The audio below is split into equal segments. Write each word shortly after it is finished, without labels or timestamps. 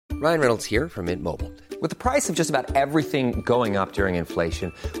Ryan Reynolds here from Mint Mobile. With the price of just about everything going up during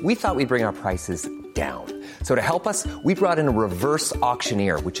inflation, we thought we'd bring our prices down. So to help us, we brought in a reverse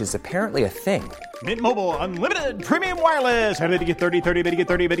auctioneer, which is apparently a thing. Mint Mobile Unlimited Premium Wireless. How to get 30, 30, bit to get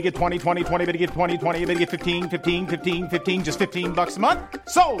 30, bit to get 20, 20, 20, bit to get 20, 20, bit to get 15, 15, 15, 15, just $15 a month?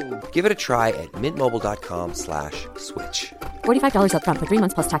 Sold! Give it a try at mintmobile.com/switch. $45 up front for 3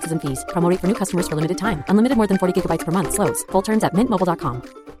 months plus taxes and fees. Promo rate for new customers for limited time. Unlimited more than 40 gigabytes per month. Slows full terms at mintmobile.com.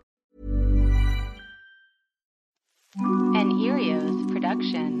 An Erios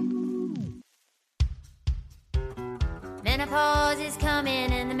production. Menopause is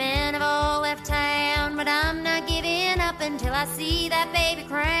coming and the men have all left town, but I'm not giving up until I see that baby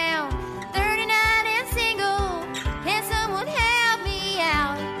crown. 39 and single, can someone help me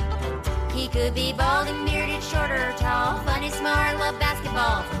out? He could be bald and bearded, short or tall, funny, smart, love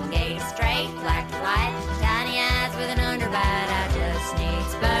basketball, from gay to straight, black to white, tiny eyes with an underbite. I just need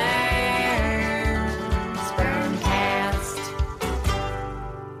Spermcast.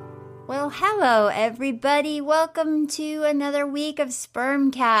 Well, hello everybody. Welcome to another week of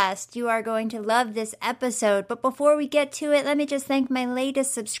Spermcast. You are going to love this episode, but before we get to it, let me just thank my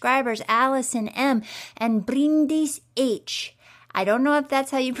latest subscribers, Allison M. and Brindis H. I don't know if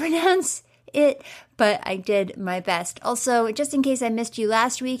that's how you pronounce it, but I did my best. Also, just in case I missed you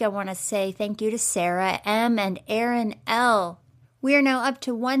last week, I want to say thank you to Sarah M. and Aaron L. We are now up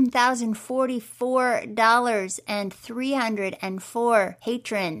to $1,044 and 304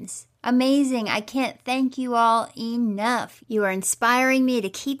 patrons. Amazing. I can't thank you all enough. You are inspiring me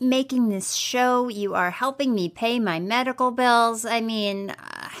to keep making this show. You are helping me pay my medical bills. I mean,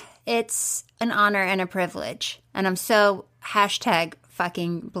 it's an honor and a privilege. And I'm so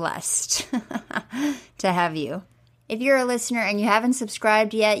 #fucking blessed to have you. If you're a listener and you haven't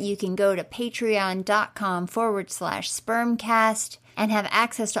subscribed yet, you can go to patreon.com/spermcast and have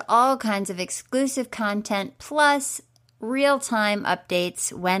access to all kinds of exclusive content plus real-time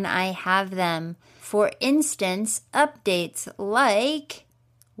updates when I have them. For instance, updates like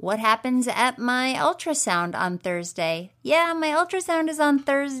what happens at my ultrasound on Thursday. Yeah, my ultrasound is on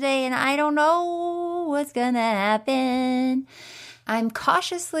Thursday and I don't know what's gonna happen. I'm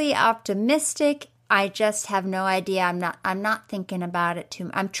cautiously optimistic. I just have no idea. I'm not thinking about it too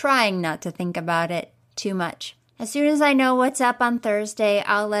much. I'm trying not to think about it too much. As soon as I know what's up on Thursday,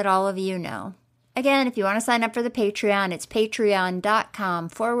 I'll let all of you know. Again, if you want to sign up for the Patreon, it's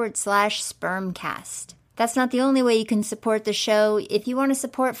patreon.com/spermcast. That's not the only way you can support the show. If you want to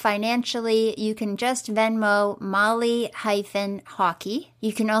support financially, you can just Venmo Molly-Hockey.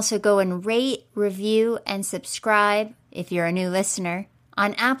 You can also go and rate, review, and subscribe if you're a new listener.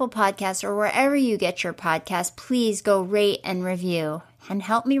 On Apple Podcasts or wherever you get your podcasts, please go rate and review and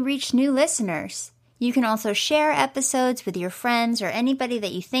help me reach new listeners. You can also share episodes with your friends or anybody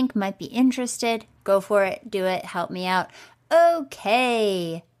that you think might be interested. Go for it. Do it. Help me out.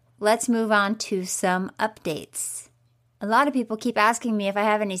 Okay. Let's move on to some updates. A lot of people keep asking me if I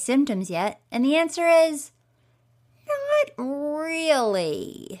have any symptoms yet, and the answer is not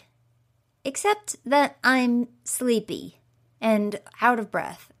really. Except that I'm sleepy and out of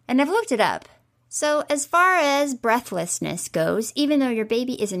breath. And I've looked it up. So as far as breathlessness goes, even though your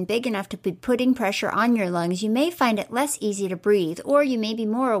baby isn't big enough to be putting pressure on your lungs, you may find it less easy to breathe, or you may be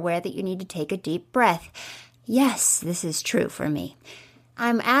more aware that you need to take a deep breath. Yes, this is true for me.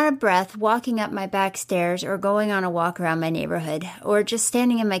 I'm out of breath walking up my back stairs or going on a walk around my neighborhood, or just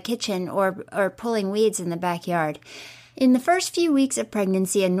standing in my kitchen or pulling weeds in the backyard. In the first few weeks of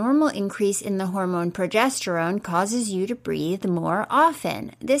pregnancy, a normal increase in the hormone progesterone causes you to breathe more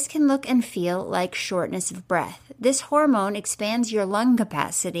often. This can look and feel like shortness of breath. This hormone expands your lung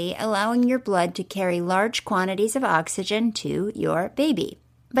capacity, allowing your blood to carry large quantities of oxygen to your baby.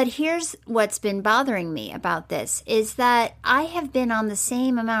 But here's what's been bothering me about this, is that I have been on the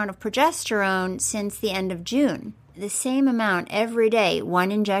same amount of progesterone since the end of June. The same amount every day,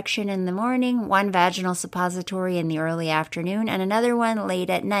 one injection in the morning, one vaginal suppository in the early afternoon, and another one late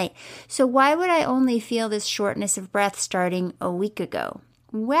at night. So why would I only feel this shortness of breath starting a week ago?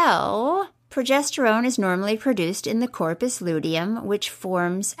 Well, progesterone is normally produced in the corpus luteum, which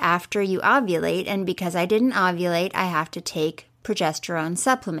forms after you ovulate, and because I didn't ovulate, I have to take progesterone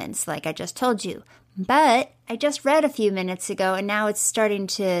supplements, like I just told you. But I just read a few minutes ago, and now it's starting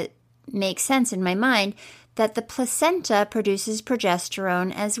to make sense in my mind, that the placenta produces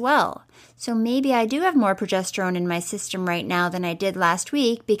progesterone as well. So maybe I do have more progesterone in my system right now than I did last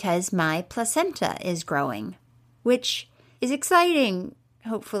week because my placenta is growing, which is exciting,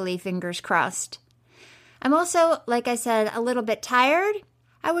 hopefully, fingers crossed. I'm also, like I said, a little bit tired.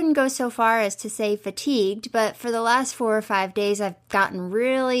 I wouldn't go so far as to say fatigued, but for the last 4 or 5 days, I've gotten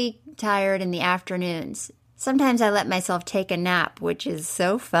really tired in the afternoons. Sometimes I let myself take a nap, which is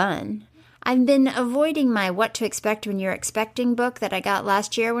so fun. I've been avoiding my What to Expect When You're Expecting book that I got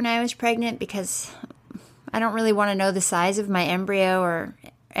last year when I was pregnant because I don't really want to know the size of my embryo or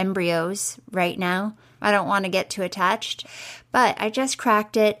embryos right now. I don't want to get too attached. But I just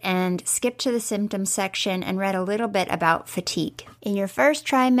cracked it and skipped to the symptoms section and read a little bit about fatigue. In your first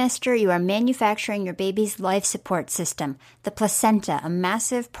trimester, you are manufacturing your baby's life support system, the placenta, a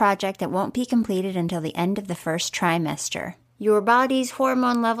massive project that won't be completed until the end of the first trimester. Your body's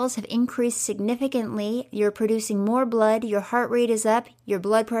hormone levels have increased significantly. You're producing more blood, your heart rate is up, your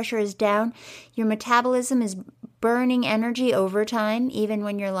blood pressure is down, your metabolism is burning energy over time, even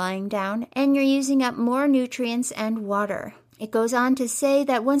when you're lying down, and you're using up more nutrients and water. It goes on to say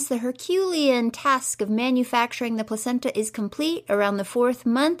that once the Herculean task of manufacturing the placenta is complete around the 4th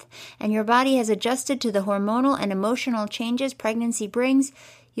month, and your body has adjusted to the hormonal and emotional changes pregnancy brings,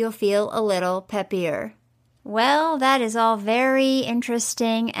 you'll feel a little peppier. Well, that is all very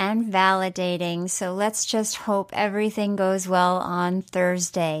interesting and validating, so let's just hope everything goes well on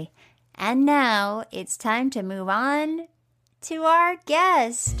Thursday. And now it's time to move on to our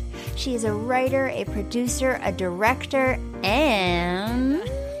guest. She is a writer, a producer, a director, and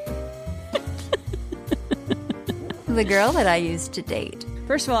the girl that I used to date.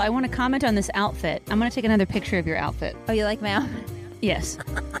 First of all, I want to comment on this outfit. I'm going to take another picture of your outfit. Oh, you like my outfit? Yes.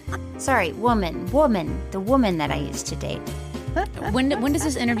 Sorry, woman, the woman that I used to date. When does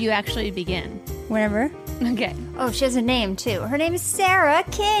this interview actually begin? Whenever. Okay. Oh, she has a name, too. Her name is Sarah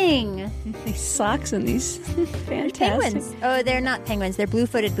King. These socks and these fantastic penguins. Oh, they're not penguins. They're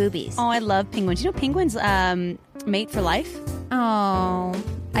blue-footed boobies. Oh, I love penguins. You know penguins mate for life? Oh,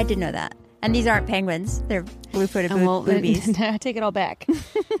 I did know that. And these aren't penguins. They're blue-footed boobies. I take it all back.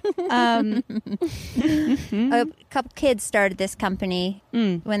 A couple kids started this company.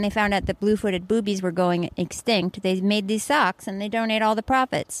 When they found out that blue-footed boobies were going extinct, they made these socks, and they donate all the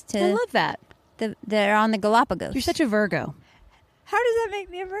profits to... I love that. They're on the Galapagos. You're such a Virgo. How does that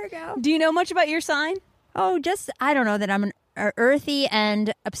make me a Virgo? Do you know much about your sign? Oh, I don't know that I'm an earthy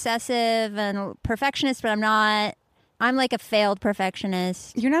and obsessive and perfectionist, but I'm not. I'm like a failed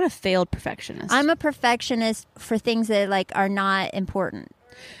perfectionist. You're not a failed perfectionist. I'm a perfectionist for things that are not important.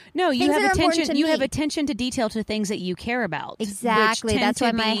 No, you Things have that are attention. You important to have me. attention to detail to things that you care about. Exactly. Which That's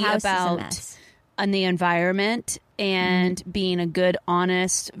tend why to my be house is a about mess. on the environment and being a good,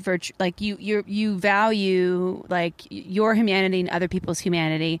 honest, you value your humanity and other people's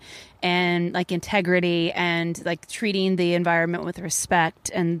humanity, and integrity and treating the environment with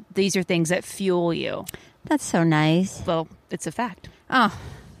respect. And these are things that fuel you. That's so nice. Well, it's a fact. Oh,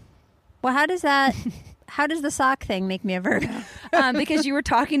 well, how does the sock thing make me a Virgo? Because you were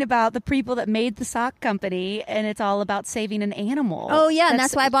talking about the people that made the sock company, and it's all about saving an animal. Oh, yeah, and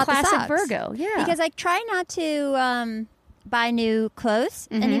that's why I bought the classic socks. Virgo, yeah. Because I try not to buy new clothes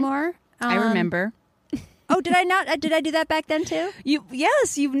anymore. I remember. Oh, did I not? Did I do that back then, too?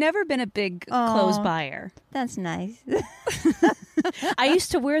 Yes, you've never been a big clothes buyer. That's nice. I used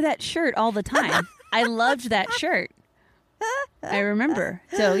to wear that shirt all the time. I loved that shirt. I remember.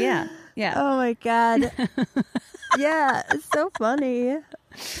 So, yeah. Oh, my God. Yeah, it's so funny.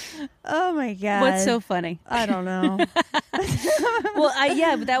 Oh, my God. What's so funny? I don't know. Well,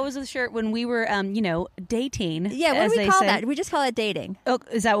 but that was a shirt when we were, dating. Yeah, what do we call that? We just call it dating. Oh,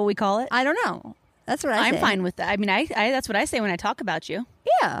 is that what we call it? I don't know. That's what I say. I'm fine with that. I mean, I that's what I say when I talk about you.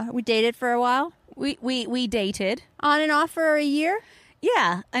 Yeah, we dated for a while. We dated. On and off for a year?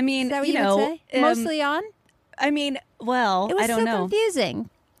 Yeah, I mean, Is that what you would say? Mostly on? I mean, well, It was I don't know. Confusing.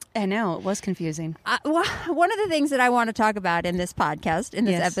 I know, it was confusing. One of the things that I want to talk about in this podcast, in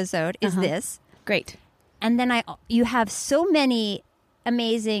this episode, is this. Great. And then you have so many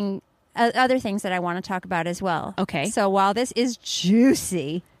amazing other things that I want to talk about as well. Okay. So while this is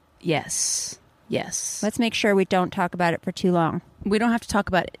juicy, Yes. let's make sure we don't talk about it for too long. We don't have to talk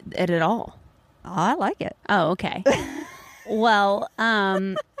about it at all. Oh, I like it. Oh, okay. Well,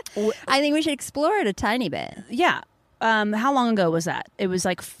 I think we should explore it a tiny bit. yeah. How long ago was that? It was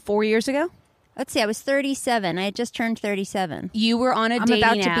 4 years ago? Let's see. I was 37. I had just turned 37. You were on a I'm dating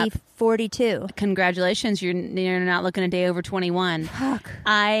about app. to be 42. Congratulations, you're not looking a day over 21. Fuck.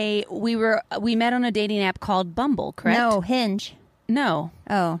 We met on a dating app called Bumble, correct? No, Hinge. No.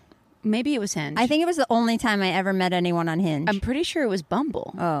 Oh. Maybe it was Hinge. I think it was the only time I ever met anyone on Hinge. I'm pretty sure it was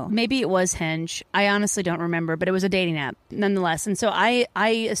Bumble. Oh. Maybe it was Hinge. I honestly don't remember, but it was a dating app nonetheless. And so I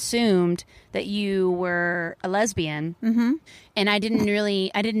assumed that you were a lesbian, and I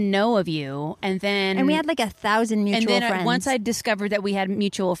didn't know of you. And we had like 1,000 mutual friends. Once I discovered that we had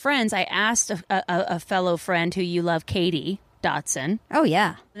mutual friends, I asked a fellow friend who you love, Katie Dotson. Oh,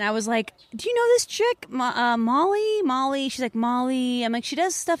 yeah. And I was like, do you know this chick, Molly? She's like, Molly. I'm like, she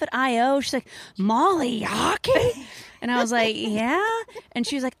does stuff at I.O. She's like, Molly Hockey? And I was like, yeah. And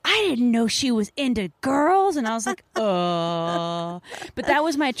she was like, I didn't know she was into girls. And I was like, oh. But that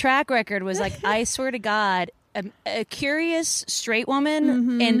was my track record, was like, I swear to God, a curious straight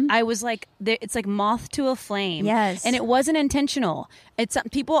woman, and I was like, it's like moth to a flame. Yes. And it wasn't intentional. It's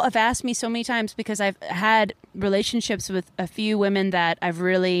people have asked me so many times, because I've had relationships with a few women that I've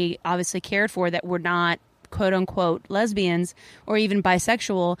really obviously cared for that were not quote unquote lesbians or even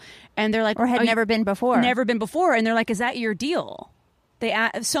bisexual, and they're like, or had never been before, and they're like, is that your deal?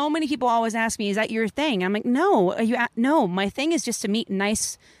 So many people always ask me, is that your thing? I'm like, no. No, my thing is just to meet a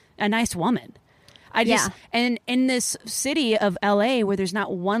nice woman. And in this city of LA where there's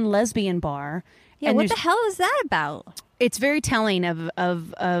not one lesbian bar. Yeah, what the hell is that about? It's very telling of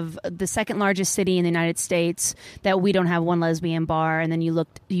the second largest city in the United States that we don't have one lesbian bar. And then you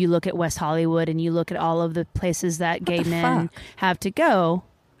look at West Hollywood, and you look at all of the places that gay men have to go.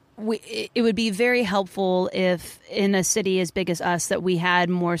 It would be very helpful if in a city as big as us that we had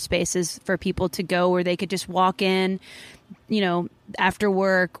more spaces for people to go where they could just walk in, after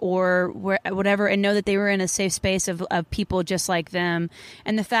work or whatever, and know that they were in a safe space of people just like them.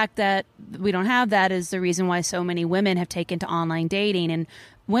 And the fact that we don't have that is the reason why so many women have taken to online dating. And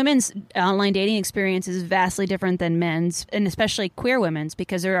women's online dating experience is vastly different than men's, and especially queer women's,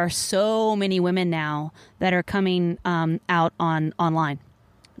 because there are so many women now that are coming out online.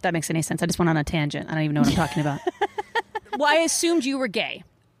 If that makes any sense. I just went on a tangent. I don't even know what I'm talking about. Well, I assumed you were gay.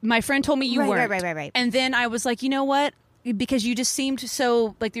 My friend told me you weren't. Right. And then I was like, you know what? Because you just seemed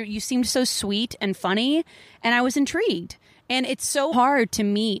so, like, you seemed so sweet and funny, and I was intrigued. And it's so hard to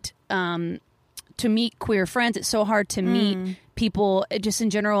meet queer friends. It's so hard to meet people just in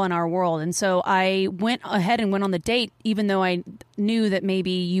general in our world. And so I went ahead and went on the date, even though I knew that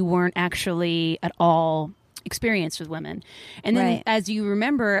maybe you weren't actually at all experienced with women. And then, as you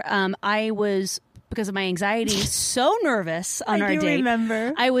remember, I was, because of my anxiety, so nervous on our date. I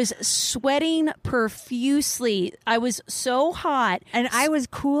remember. I was sweating profusely. I was so hot. And I was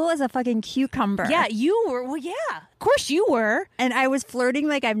cool as a fucking cucumber. Yeah, you were. Well, yeah. Of course you were. And I was flirting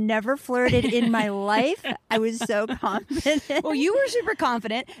like I've never flirted in my life. I was so confident. Well, you were super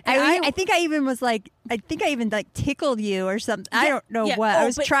confident. I think I even tickled you or something. Yeah, I don't know what. I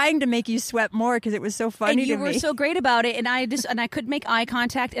was trying to make you sweat more because it was so funny to me. And you were so great about it. And I couldn't make eye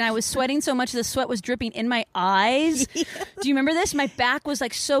contact, and I was sweating so much the sweat was dripping in my eyes. Do you remember this? My back was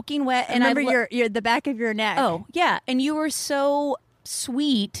like soaking wet. And I remember the back of your neck. Oh, yeah. And you were so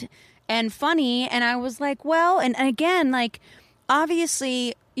sweet and funny. And I was like, well, and again, like,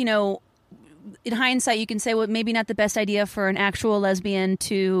 obviously, in hindsight, you can say, well, maybe not the best idea for an actual lesbian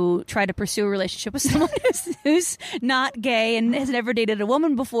to try to pursue a relationship with someone who's not gay and has never dated a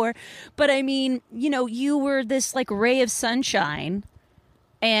woman before. But I mean, you were this like ray of sunshine,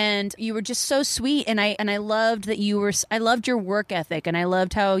 and you were just so sweet. And I loved that I loved your work ethic, and I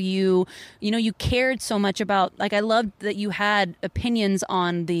loved how you cared so much about, like, I loved that you had opinions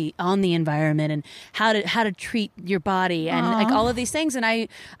on the environment and how to treat your body and like all of these things. And I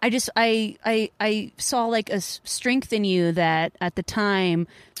saw like a strength in you that at the time,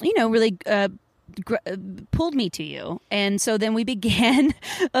 really pulled me to you. And so then we began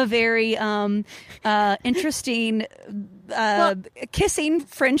a very interesting kissing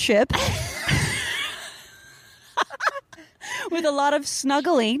friendship with a lot of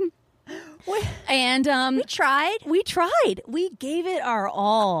snuggling. And we tried. We gave it our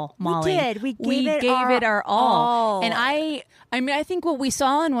all, Molly. We did. We gave it our all. And I mean, I think what we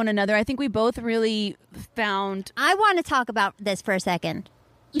saw in one another, I think we both really found. I want to talk about this for a second.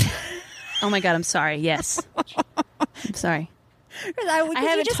 Oh my God, I'm sorry. Yes. I'm sorry. I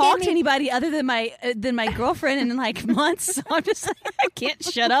haven't talked to anybody other than my girlfriend in like months, so I'm just like, I can't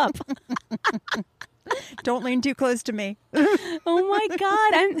shut up. Don't lean too close to me. Oh my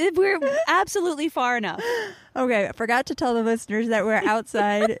God, we're absolutely far enough. Okay, I forgot to tell the listeners that we're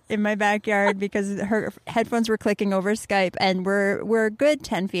outside in my backyard because her headphones were clicking over Skype, and we're a good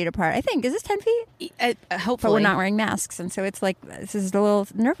 10 feet apart. I think. Is this 10 feet? Hopefully. But we're not wearing masks, and so it's like, this is a little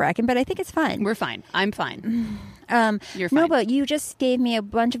nerve-wracking, but I think it's fine. We're fine. I'm fine. You're fine. No, but you just gave me a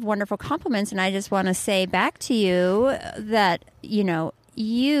bunch of wonderful compliments, and I just want to say back to you that,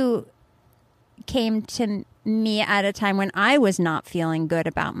 you came to me at a time when I was not feeling good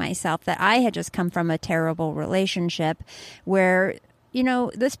about myself, that I had just come from a terrible relationship where, you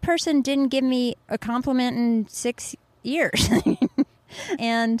know, this person didn't give me a compliment in 6 years.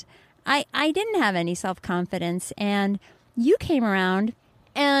 And I didn't have any self-confidence. And you came around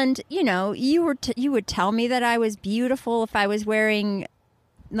and, you know, you would tell me that I was beautiful if I was wearing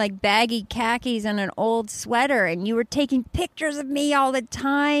like baggy khakis and an old sweater, and you were taking pictures of me all the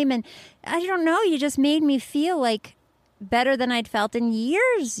time. And I don't know, you just made me feel like better than I'd felt in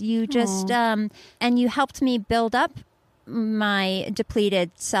years. You just, and you helped me build up my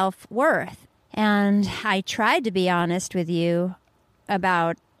depleted self-worth. And I tried to be honest with you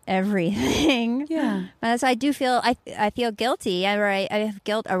about everything. Yeah. As I do feel, I feel guilty, or I have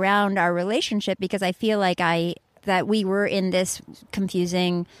guilt around our relationship because I feel like that we were in this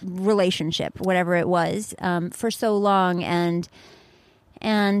confusing relationship, whatever it was, for so long, and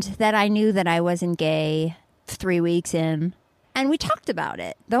that I knew that I wasn't gay 3 weeks in, and we talked about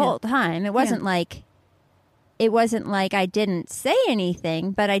it the whole time. It wasn't like I didn't say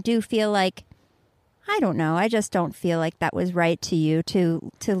anything, but I do feel like, I don't know, I just don't feel like that was right to you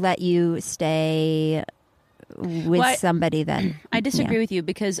to let you stay with somebody that I disagree with you,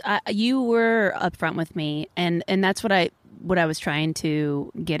 because you were upfront with me, and that's what I was trying to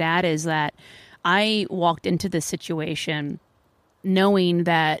get at, is that I walked into this situation knowing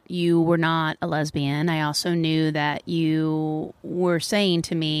that you were not a lesbian. I also knew that you were saying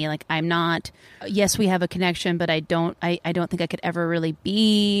to me, like, I'm not, yes, we have a connection, but I don't think I could ever really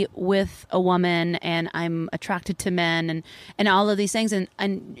be with a woman, and I'm attracted to men, and all of these things.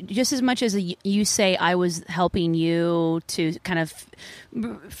 And just as much as you say I was helping you to kind of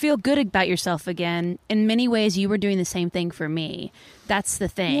feel good about yourself again, in many ways you were doing the same thing for me. That's the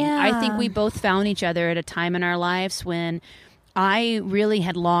thing. Yeah. I think we both found each other at a time in our lives when I really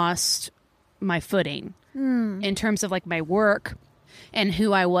had lost my footing in terms of like my work and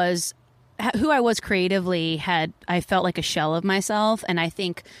who I was creatively. I felt like a shell of myself. And I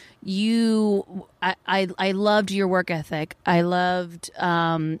think I loved your work ethic. I loved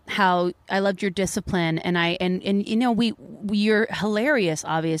how I loved your discipline, and you know, you're hilarious,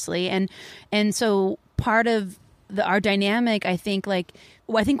 obviously. And so part of our dynamic, I think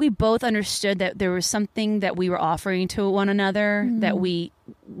we both understood that there was something that we were offering to one another that we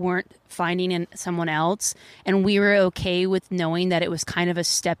weren't finding in someone else. And we were okay with knowing that it was kind of a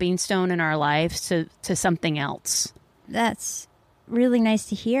stepping stone in our lives to something else. That's really nice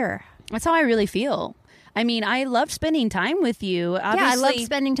to hear. That's how I really feel. I mean, I loved spending time with you. Obviously. Yeah, I loved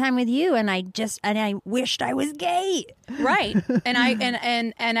spending time with you, and I wished I was gay. Right. And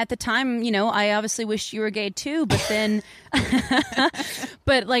and at the time, you know, I obviously wished you were gay too, but then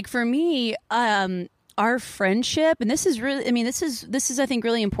but like for me, our friendship, and this is really, I mean, this is I think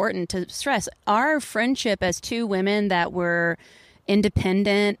really important to stress. Our friendship as two women that were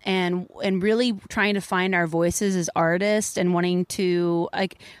independent and really trying to find our voices as artists and wanting to,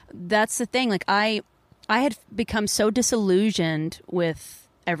 like, that's the thing. Like I had become so disillusioned with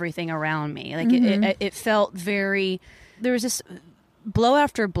everything around me. Like it felt very, there was this blow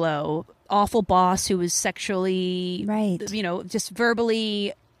after blow, awful boss who was sexually, you know, just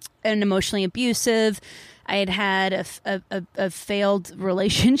verbally and emotionally abusive. I had a failed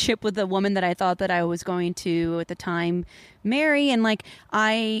relationship with a woman that I thought that I was going to at the time marry. And like,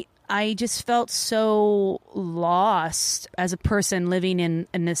 I just felt so lost as a person living in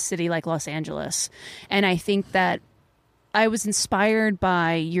this city like Los Angeles. And I think that I was inspired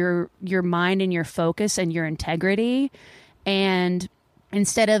by your mind and your focus and your integrity. And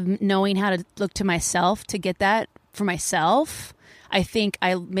instead of knowing how to look to myself to get that for myself, I think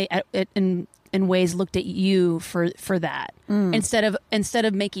I in ways looked at you for that instead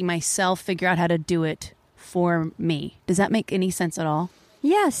of making myself figure out how to do it for me. Does that make any sense at all?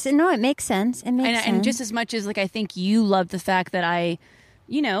 Yes. No, it makes sense. It makes sense. And just as much as like I think you loved the fact that I,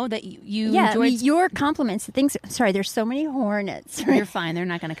 you know, that you enjoyed your compliments. Things. Sorry, there's so many hornets. You're fine. They're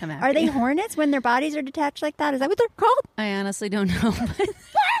not going to come after you. Are they you. Hornets when their bodies are detached like that? Is that what they're called? I honestly don't know.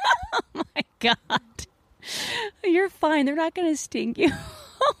 Oh my God. You're fine. They're not going to sting you.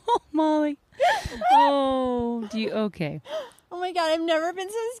 Oh, Molly. Oh, okay. Oh my God, I've never been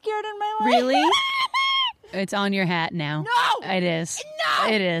so scared in my life. Really? It's on your hat now. No! It is. No!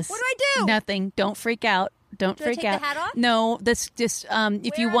 It is. What do I do? Nothing. Don't freak out. Don't do freak I take out. The hat off? No, that's just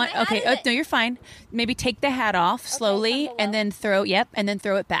if you want. Okay, no, you're fine. Maybe take the hat off slowly and then throw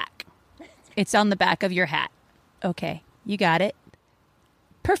it back. It's on the back of your hat. Okay, you got it.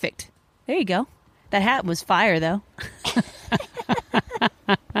 Perfect. There you go. That hat was fire though.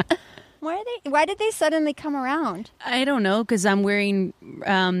 Why did they suddenly come around? I don't know, because I'm wearing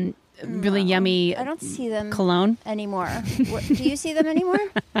really yummy I don't see them cologne anymore. Do you see them anymore?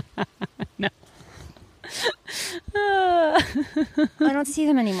 No. I don't see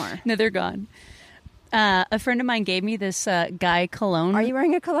them anymore. No, they're gone. A friend of mine gave me this Guy cologne. Are you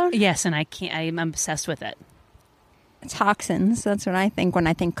wearing a cologne? Yes, and I'm obsessed with it. Toxins. That's what I think when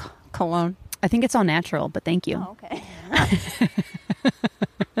I think cologne. I think it's all natural, but thank you. Oh, okay.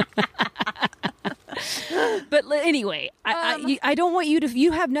 But anyway, I don't want you to.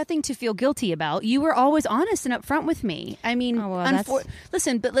 You have nothing to feel guilty about. You were always honest and upfront with me. I mean,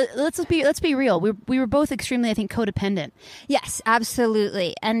 listen, but let's be real. We were both extremely, I think, codependent. Yes,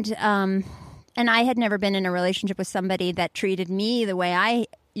 absolutely. And I had never been in a relationship with somebody that treated me the way I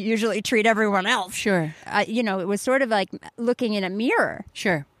usually treat everyone else. Sure. It was sort of like looking in a mirror.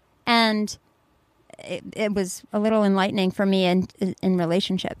 Sure. And it was a little enlightening for me in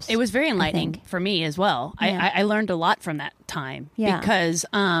relationships. It was very enlightening for me as well. Yeah. I learned a lot from that time. Yeah. Because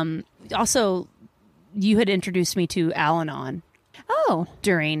also you had introduced me to Al-Anon. Oh.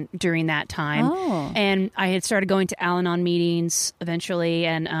 During that time. Oh. And I had started going to Al-Anon meetings eventually,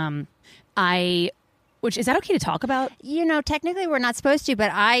 and which, is that okay to talk about? Technically we're not supposed to,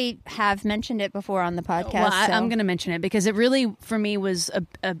 but I have mentioned it before on the podcast. Well, I'm going to mention it because it really, for me, was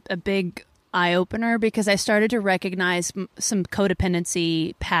a big eye-opener, because I started to recognize some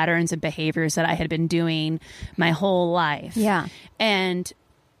codependency patterns and behaviors that I had been doing my whole life. Yeah. And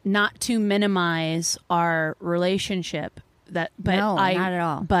not to minimize our relationship, not at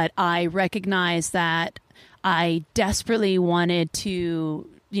all. But I recognized that I desperately wanted to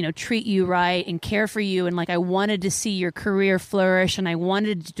treat you right and care for you. And I wanted to see your career flourish, and I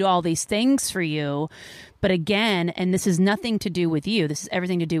wanted to do all these things for you. But again, and this is nothing to do with you, this is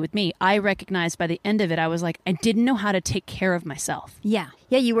everything to do with me. I recognized by the end of it, I was like, I didn't know how to take care of myself. Yeah.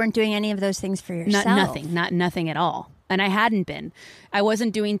 Yeah. You weren't doing any of those things for yourself. Nothing at all. And I hadn't been. I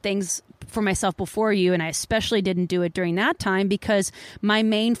wasn't doing things for myself before you, and I especially didn't do it during that time because my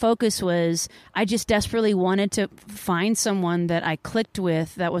main focus was I just desperately wanted to find someone that I clicked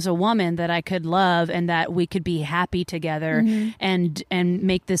with, that was a woman that I could love and that we could be happy together and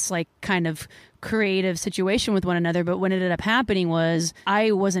make this kind of creative situation with one another. But what ended up happening was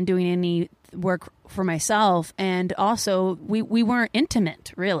I wasn't doing any work for myself, and also we weren't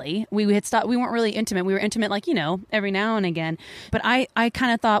intimate, really. We had stopped. We weren't really intimate. We were intimate every now and again. But I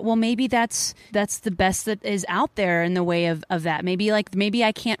kind of thought, well, maybe that's the best that is out there in the way of that. Maybe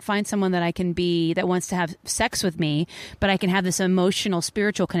I can't find someone that I can be, that wants to have sex with me, but I can have this emotional,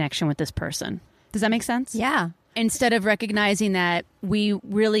 spiritual connection with this person. Does that make sense? Yeah. Instead of recognizing that we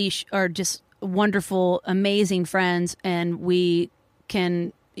really are just wonderful, amazing friends, and we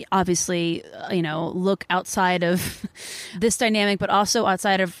can obviously, look outside of this dynamic, but also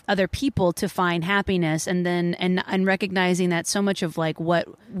outside of other people to find happiness. And then, and recognizing that so much of what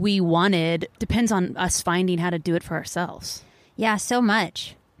we wanted depends on us finding how to do it for ourselves. Yeah, so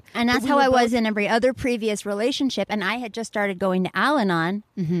much. And that's how I was in every other previous relationship. And I had just started going to Al-Anon.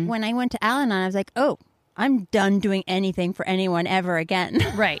 Mm-hmm. When I went to Al-Anon, I was like, oh, I'm done doing anything for anyone ever again.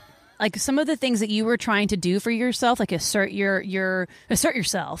 Right. Some of the things that you were trying to do for yourself, assert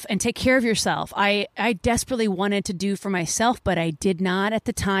yourself and take care of yourself. I desperately wanted to do for myself, but I did not at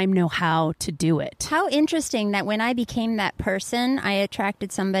the time know how to do it. How interesting that when I became that person, I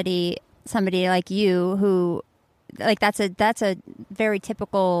attracted somebody like you who, that's a very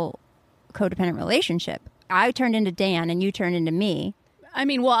typical codependent relationship. I turned into Dan and you turned into me. I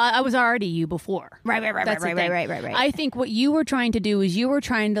mean, well, I was already you before. Right. I think what you were trying to do is you were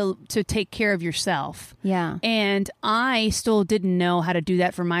trying to take care of yourself. Yeah. And I still didn't know how to do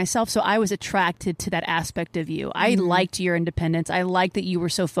that for myself, so I was attracted to that aspect of you. I liked your independence. I liked that you were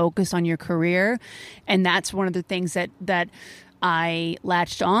so focused on your career, and that's one of the things that I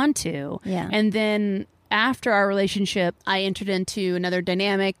latched on to. Yeah. And then after our relationship, I entered into another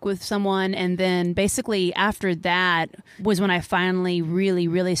dynamic with someone. And then basically after that was when I finally really,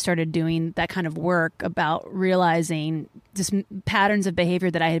 really started doing that kind of work about realizing just patterns of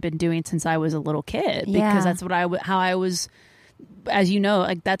behavior that I had been doing since I was a little kid. Yeah. Because that's how I was, as you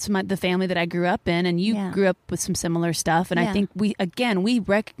know, that's the family that I grew up in, and you grew up with some similar stuff. And I think we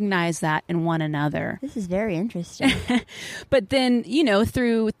recognize that in one another. This is very interesting. But then,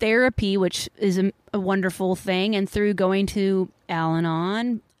 through therapy, which is a wonderful thing, and through going to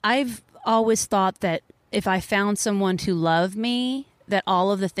Al-Anon, I've always thought that if I found someone to love me, that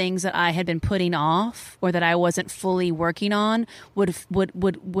all of the things that I had been putting off or that I wasn't fully working on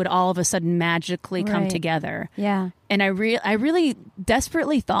would all of a sudden magically come together. Yeah. And I really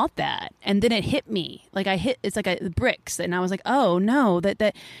desperately thought that. And then it hit me. Like it's like bricks. And I was like, oh no,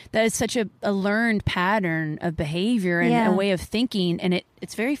 that is such a learned pattern of behavior and a way of thinking. And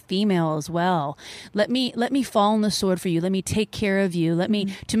it's very female as well. Let me fall on the sword for you. Let me take care of you. Let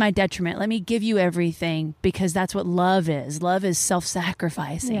me, to my detriment, let me give you everything, because that's what love is. Love is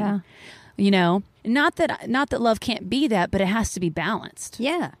self-sacrificing. Yeah. You know, not that love can't be that, but it has to be balanced.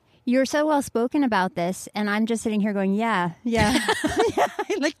 Yeah. You're so well spoken about this, and I'm just sitting here going, yeah.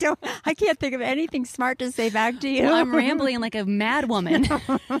 I can't think of anything smart to say back to you. Well, I'm rambling like a mad woman.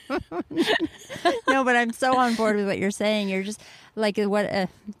 No, but I'm so on board with what you're saying. You're just like anyway.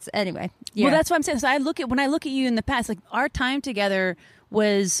 Yeah. Well, that's what I'm saying. So when I look at you in the past, like our time together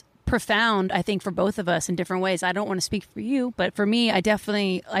was profound, I think, for both of us in different ways. I don't want to speak for you, but for me, I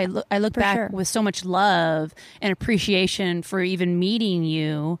definitely I look back with so much love and appreciation for even meeting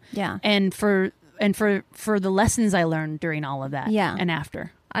you. Yeah. And for the lessons I learned during all of that. Yeah. And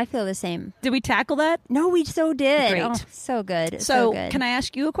after. I feel the same. Did we tackle that? No, we so did. Great. Oh, so good. So good. Can I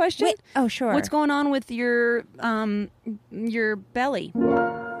ask you a question? Wait. Oh, sure. What's going on with your belly?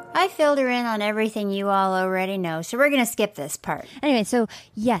 I filled her in on everything you all already know, so we're going to skip this part. Anyway, so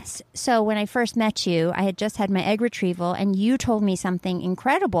yes. So when I first met you, I had just had my egg retrieval, and you told me something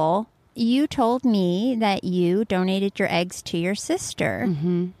incredible. You told me that you donated your eggs to your sister,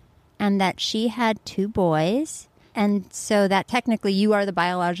 and that she had 2 boys, and so that technically you are the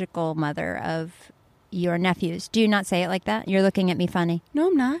biological mother of your nephews. Do you not say it like that? You're looking at me funny. No,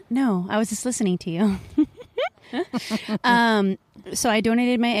 I'm not. No, I was just listening to you. So I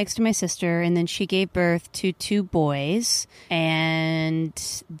donated my eggs to my sister, and then she gave birth to 2 boys, and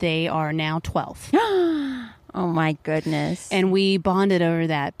they are now 12. Oh my goodness. And we bonded over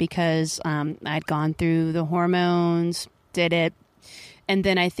that because I'd gone through the hormones, did it. And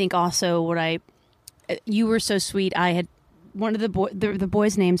then I think also you were so sweet. I had one of the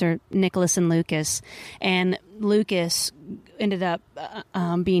boys' names are Nicholas and Lucas, and Lucas ended up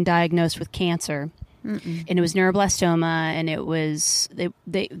being diagnosed with cancer. And it was neuroblastoma, and it was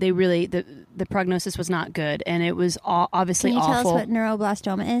they really the prognosis was not good, and it was obviously awful. Can you tell us what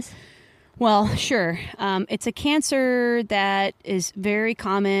neuroblastoma is? Well, sure. It's a cancer that is very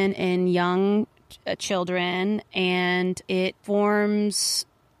common in young children, and it forms.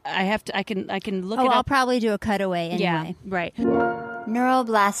 I can look it up. I'll probably do a cutaway anyway. Yeah, right.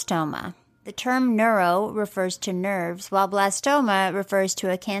 Neuroblastoma. The term neuro refers to nerves, while blastoma refers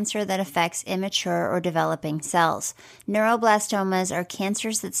to a cancer that affects immature or developing cells. Neuroblastomas are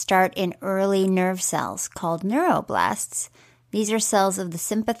cancers that start in early nerve cells, called neuroblasts. These are cells of the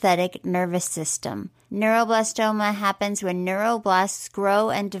sympathetic nervous system. Neuroblastoma happens when neuroblasts grow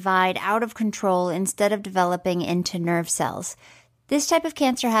and divide out of control instead of developing into nerve cells. This type of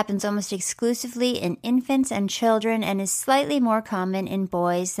cancer happens almost exclusively in infants and children and is slightly more common in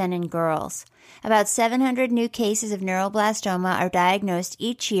boys than in girls. About 700 new cases of neuroblastoma are diagnosed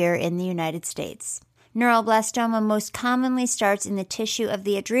each year in the United States. Neuroblastoma most commonly starts in the tissue of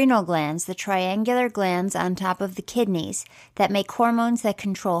the adrenal glands, the triangular glands on top of the kidneys that make hormones that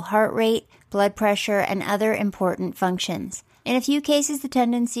control heart rate, blood pressure, and other important functions. In a few cases, the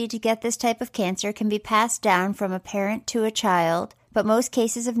tendency to get this type of cancer can be passed down from a parent to a child, but most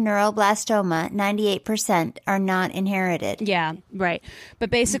cases of neuroblastoma, 98%, are not inherited. Yeah, right. But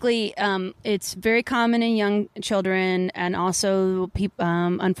basically, it's very common in young children, and also,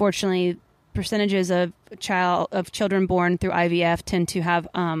 unfortunately, percentages of children born through IVF tend to have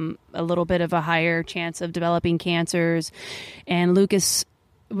a little bit of a higher chance of developing cancers. And Lucas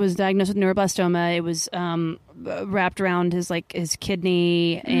was diagnosed with neuroblastoma. It was wrapped around his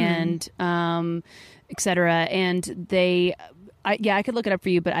kidney and et cetera. And I could look it up for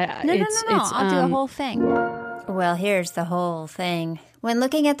you, but No. I'll do the whole thing. Well, here's the whole thing. When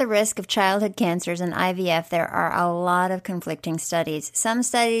looking at the risk of childhood cancers in IVF, there are a lot of conflicting studies. Some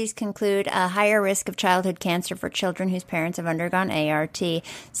studies conclude a higher risk of childhood cancer for children whose parents have undergone ART.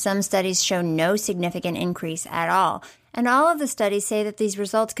 Some studies show no significant increase at all. And all of the studies say that these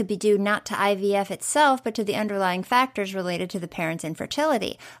results could be due not to IVF itself, but to the underlying factors related to the parents'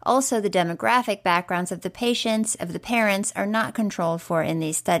 infertility. Also, the demographic backgrounds of the patients, of the parents, are not controlled for in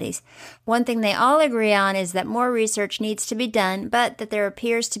these studies. One thing they all agree on is that more research needs to be done, but that there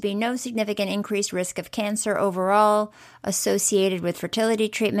appears to be no significant increased risk of cancer overall associated with fertility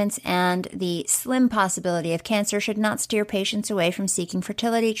treatments, and the slim possibility of cancer should not steer patients away from seeking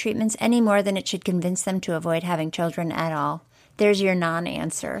fertility treatments any more than it should convince them to avoid having children at all. There's your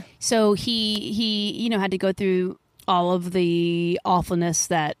non-answer. So he had to go through all of the awfulness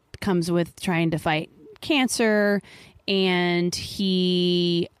that comes with trying to fight cancer, and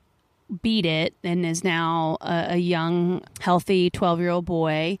he beat it and is now a young, healthy 12-year-old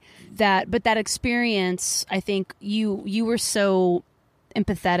boy. But that experience, I think you were so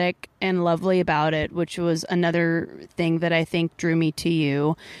empathetic and lovely about it, which was another thing that I think drew me to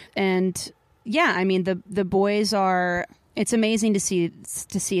you. And yeah, I mean, the boys are, it's amazing to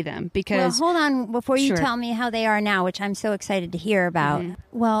see them because... Well, hold on before you Sure. tell me how they are now, which I'm so excited to hear about.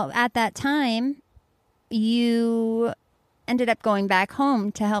 Well, at that time, you ended up going back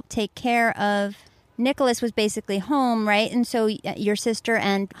home to help take care of... Nicholas was basically home, right? And so your sister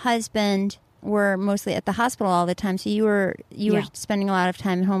and husband were mostly at the hospital all the time. So you were spending a lot of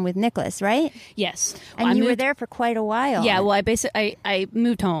time at home with Nicholas, right? Yes. And you were there for quite a while. Yeah, well, I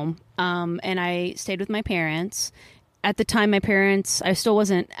moved home and I stayed with my parents. At the time, I still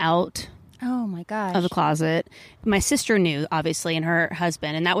wasn't out Oh my gosh. of the closet. My sister knew, obviously, and her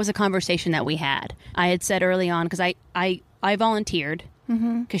husband, and that was a conversation that we had. I had said early on, because I volunteered,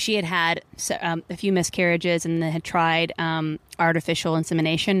 because she had a few miscarriages and then had tried artificial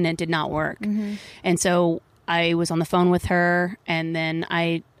insemination, and it did not work. And so I was on the phone with her, and then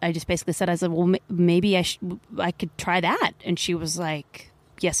I just basically said, I said, well, maybe I could try that. And she was like,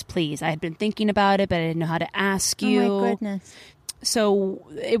 yes, please. I had been thinking about it, but I didn't know how to ask you. Oh my goodness. So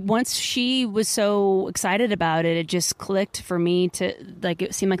once she was so excited about it, it just clicked for me to, like,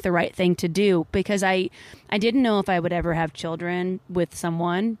 it seemed like the right thing to do, because I didn't know if I would ever have children with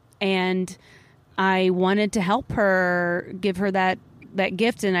someone, and I wanted to help her, give her that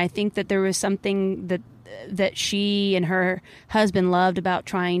gift. And I think that there was something that she and her husband loved about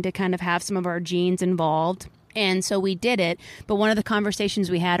trying to kind of have some of our genes involved. And so we did it. But one of the conversations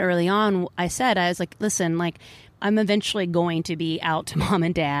we had early on, I was like, listen, like, I'm eventually going to be out to mom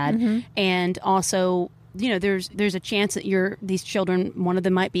and dad. And also, you know, there's a chance that these children, one of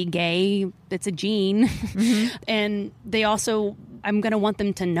them might be gay. It's a gene. And they also, I'm going to want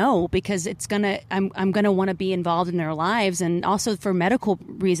them to know, because I'm going to want to be involved in their lives. And also for medical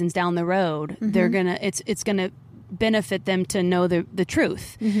reasons down the road, it's going to benefit them to know the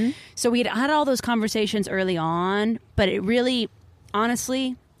truth. So we had all those conversations early on, but it really,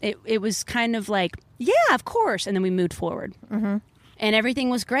 honestly, it was kind of like, yeah, of course. And then we moved forward. And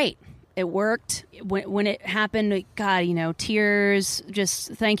everything was great. It worked. When it happened, God, you know, tears, just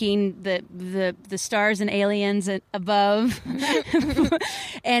thanking the stars and aliens above.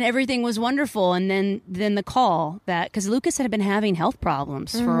 And everything was wonderful. And then the call because Lucas had been having health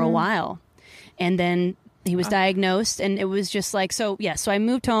problems for a while. And then he was diagnosed, and it was just like, so I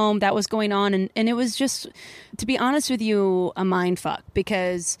moved home. That was going on. And it was just, to be honest with you, a mind fuck,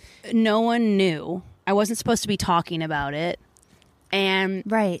 because no one knew. I wasn't supposed to be talking about it. And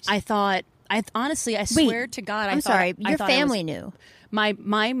right. I thought, I swear to God, I'm sorry. Your family knew. My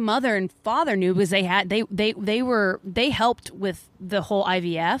mother and father knew, because they helped with the whole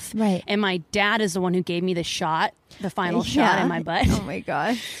IVF. Right. And my dad is the one who gave me the final shot in my butt. Oh my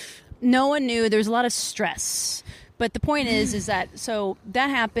gosh. No one knew. There was a lot of stress. But the point is that, so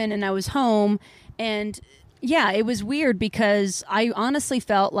that happened, and I was home, and yeah, it was weird, because I honestly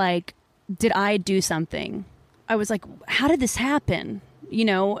felt like, did I do something? I was like, how did this happen? You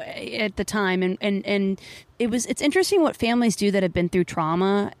know, at the time. And it's interesting what families do that have been through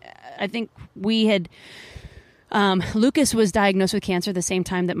trauma. I think we had, Lucas was diagnosed with cancer the same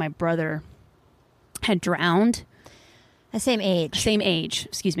time that my brother had drowned. The same age. Same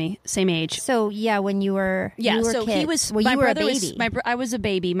age. So yeah, when you were so kids. he was. Well, my you were a brother baby. I was a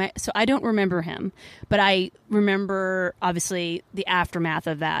baby. So I don't remember him, but I remember obviously the aftermath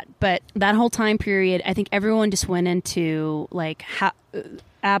of that. But that whole time period, I think everyone just went into like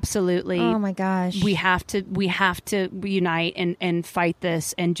absolutely. Oh my gosh. We have to unite and fight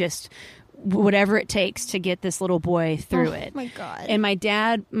this, and just whatever it takes to get this little boy through it. Oh my God. And my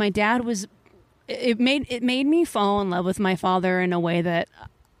dad was. It made me fall in love with my father in a way that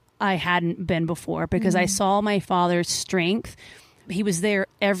I hadn't been before, because I saw my father's strength. He was there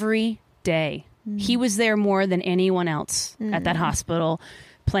every day. He was there more than anyone else at that hospital,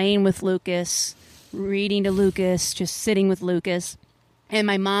 playing with Lucas, reading to Lucas, just sitting with Lucas. And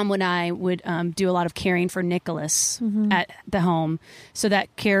my mom and I would do a lot of caring for Nicholas at the home, so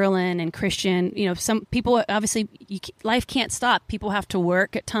that Carolyn and Christian, you know, some people, obviously, life can't stop. People have to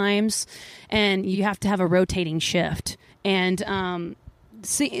work at times, and you have to have a rotating shift. And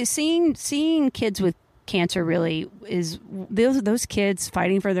seeing kids with cancer really is, those kids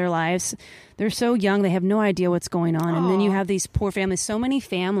fighting for their lives. They're so young, they have no idea what's going on. And then you have these poor families, so many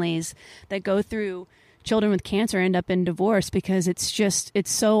families that go through children with cancer end up in divorce, because it's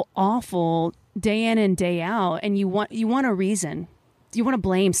so awful day in and day out. And you want a reason. You want to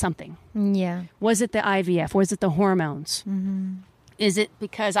blame something. Yeah. Was it the IVF? Was it the hormones? is it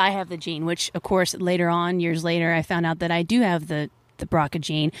because I have the gene, which, of course, later on, years later, I found out that I do have the BRCA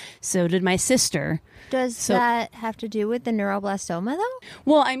gene. So did my sister. Does that have to do with the neuroblastoma, though?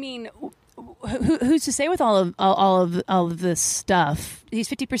 Well, I mean, who's to say with all of this stuff? He's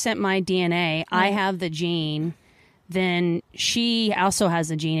 50% my DNA. I have the gene. Then she also has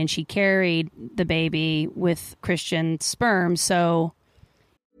the gene, and she carried the baby with Christian sperm. So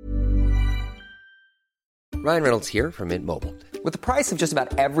Ryan Reynolds here from Mint Mobile. With the price of just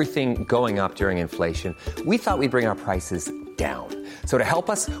about everything going up during inflation, we thought we'd bring our prices down. So to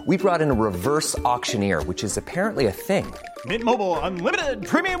help us, we brought in a reverse auctioneer, which is apparently a thing. Mint Mobile Unlimited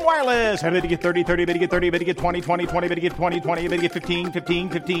Premium Wireless. How to get 30, 30, how to get 30, how to get 20, 20, 20, how to get 20, 20, how to get 15, 15,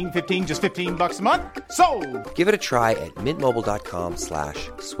 15, 15, just $15 a month? Sold! Give it a try at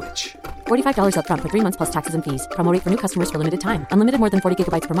mintmobile.com/switch. $45 up front for 3 months plus taxes and fees. Promo rate for new customers for limited time. Unlimited more than 40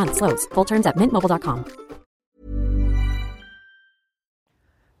 gigabytes per month. Slows full terms at mintmobile.com.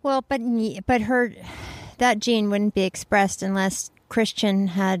 Well, but that gene wouldn't be expressed unless Christian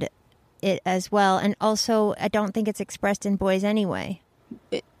had it as well. And also, I don't think it's expressed in boys anyway.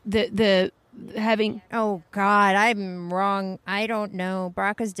 the having. Oh God, I'm wrong. I don't know.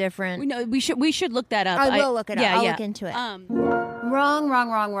 BRCA's different. We should look that up. I will look it up. I'll look into it.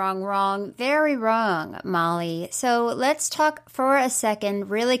 Wrong. Very wrong, Molly. So let's talk for a second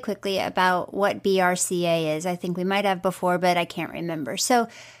really quickly about what BRCA is. I think we might have before, but I can't remember. So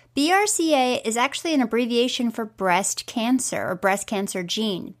BRCA is actually an abbreviation for breast cancer or breast cancer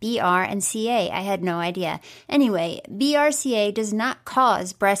gene, BR and CA. I had no idea. Anyway, BRCA does not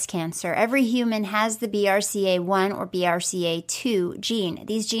cause breast cancer. Every human has the BRCA1 or BRCA2 gene.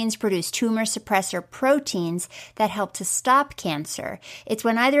 These genes produce tumor suppressor proteins that help to stop cancer. It's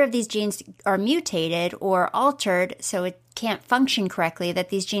when either of these genes are mutated or altered, so it can't function correctly,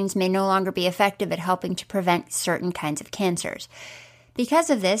 that these genes may no longer be effective at helping to prevent certain kinds of cancers. Because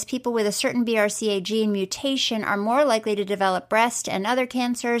of this, people with a certain BRCA gene mutation are more likely to develop breast and other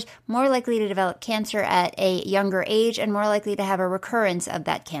cancers, more likely to develop cancer at a younger age, and more likely to have a recurrence of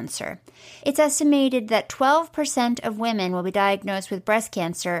that cancer. It's estimated that 12% of women will be diagnosed with breast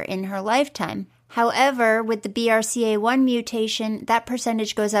cancer in her lifetime. However, with the BRCA1 mutation, that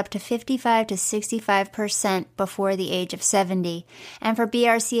percentage goes up to 55 to 65% before the age of 70. And for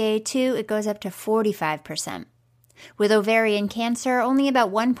BRCA2, it goes up to 45%. With ovarian cancer, only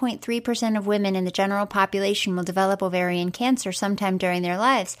about 1.3% of women in the general population will develop ovarian cancer sometime during their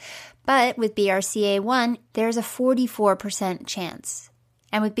lives. But with BRCA1, there's a 44% chance.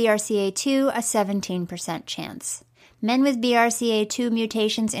 And with BRCA2, a 17% chance. Men with BRCA2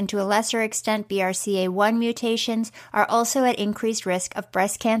 mutations and to a lesser extent BRCA1 mutations are also at increased risk of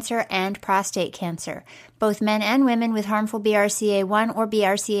breast cancer and prostate cancer. Both men and women with harmful BRCA1 or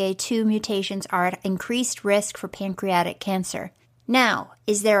BRCA2 mutations are at increased risk for pancreatic cancer. Now,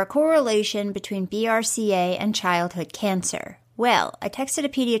 is there a correlation between BRCA and childhood cancer? Well, I texted a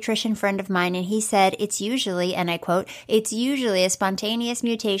pediatrician friend of mine and he said it's usually, and I quote, it's usually a spontaneous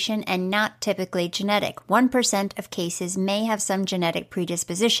mutation and not typically genetic. 1% of cases may have some genetic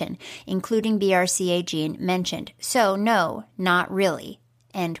predisposition, including BRCA gene mentioned. So no, not really.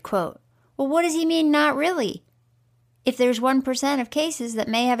 End quote. Well, what does he mean, not really? If there's 1% of cases that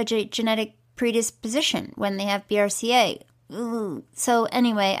may have a genetic predisposition when they have BRCA. So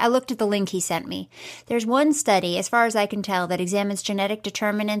anyway, I looked at the link he sent me. There's one study, as far as I can tell, that examines genetic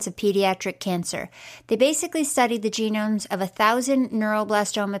determinants of pediatric cancer. They basically studied the genomes of 1,000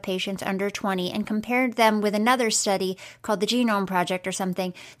 neuroblastoma patients under 20 and compared them with another study called the Genome Project or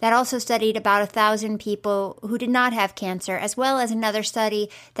something that also studied about 1,000 people who did not have cancer, as well as another study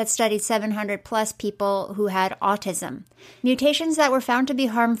that studied 700 plus people who had autism. Mutations that were found to be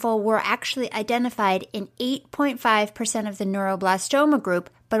harmful were actually identified in 8.5% of the neuroblastoma group,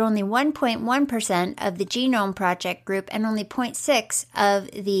 but only 1.1% of the Genome Project group and only 0.6%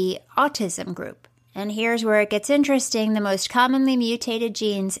 of the autism group. And here's where it gets interesting. The most commonly mutated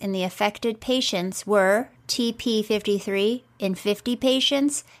genes in the affected patients were TP53 in 50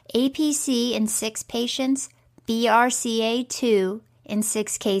 patients, APC in 6 patients, BRCA2 in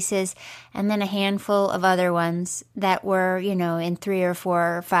 6 cases, and then a handful of other ones that were, in 3 or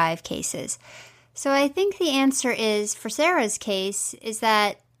 4 or 5 cases. So I think the answer is, for Sarah's case, is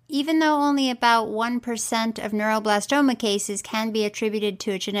that even though only about 1% of neuroblastoma cases can be attributed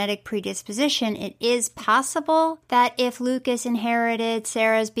to a genetic predisposition, it is possible that if Lucas inherited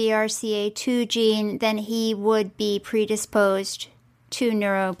Sarah's BRCA2 gene, then he would be predisposed to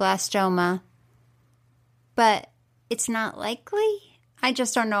neuroblastoma. But it's not likely? I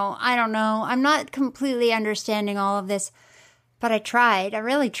just don't know. I don't know. I'm not completely understanding all of this, but I tried. I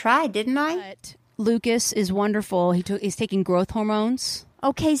really tried, didn't I? But Lucas is wonderful. He's taking growth hormones.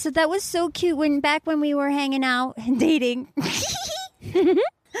 Okay, so that was so cute back when we were hanging out and dating.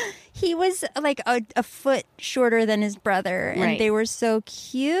 He was like a foot shorter than his brother, and Right. they were so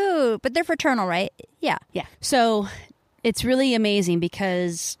cute. But they're fraternal, right? Yeah. Yeah. So it's really amazing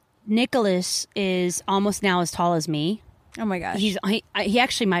because Nicholas is almost now as tall as me. Oh my gosh. He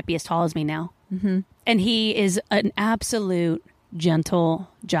actually might be as tall as me now. Mm-hmm. And he is an absolute gentle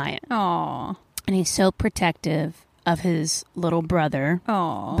giant. Aw. And he's so protective of his little brother.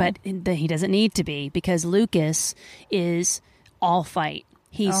 Aw. But he doesn't need to be, because Lucas is all fight.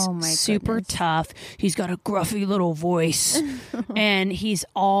 He's Oh, my super goodness. tough. He's got a gruffy little voice, and he's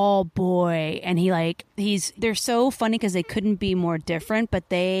all boy. And they're so funny because they couldn't be more different, but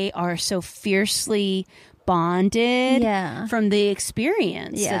they are so fiercely bonded Yeah. from the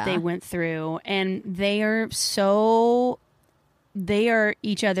experience Yeah. that they went through. And they are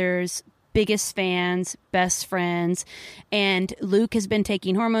each other's biggest fans, best friends. And Luke has been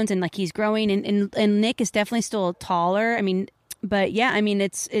taking hormones, and like he's growing, and Nick is definitely still taller. I mean, but yeah, I mean,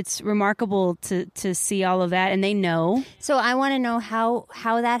 it's remarkable to see all of that, and they know. So I want to know how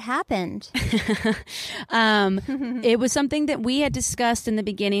that happened. It was something that we had discussed in the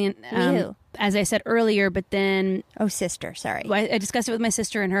beginning, Who? as I said earlier, but then Oh, sister, sorry. I discussed it with my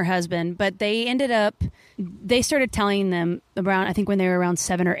sister and her husband, but they started telling them around, I think when they were around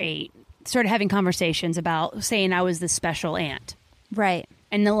 7 or 8, started having conversations about saying I was the special aunt. Right.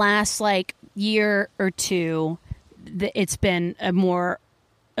 In the last like year or two, it's been a more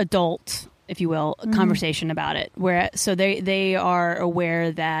adult, if you will, conversation about it. So they are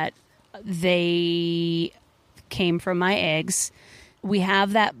aware that they came from my eggs. We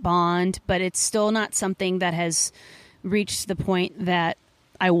have that bond, but it's still not something that has reached the point that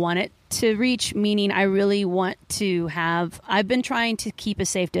I want it to reach, meaning I really want to have... I've been trying to keep a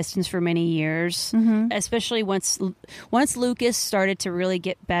safe distance for many years, especially once Lucas started to really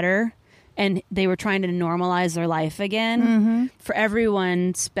get better and they were trying to normalize their life again. For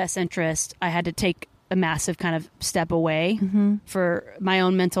everyone's best interest, I had to take a massive kind of step away for my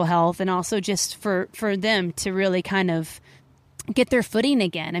own mental health, and also just for them to really kind of get their footing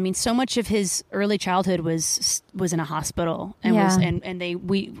again. I mean, so much of his early childhood was in a hospital, and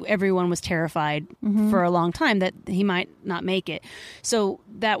everyone was terrified for a long time that he might not make it. So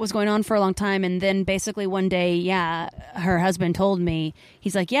that was going on for a long time, and then basically one day, her husband told me,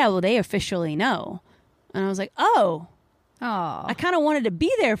 he's like, "Yeah, well, they officially know," and I was like, "Oh, I kind of wanted to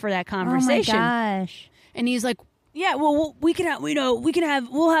be there for that conversation." Oh my gosh. And he's like, "Yeah, well, we'll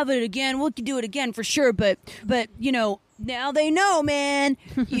have it again. We can do it again for sure. But now they know, man.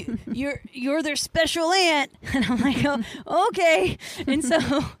 You're their special aunt." And I'm like, "Oh, okay." And so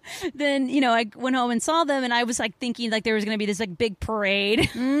then, I went home and saw them, and I was like thinking like there was going to be this like big parade.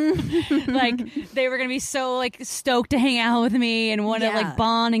 Like they were going to be so like stoked to hang out with me and want to like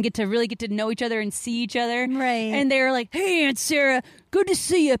bond and get to know each other and see each other. Right. And they were like, "Hey, Aunt Sarah, good to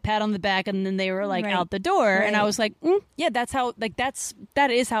see you," pat on the back, and then they were like out the door. Right. And I was like, yeah, that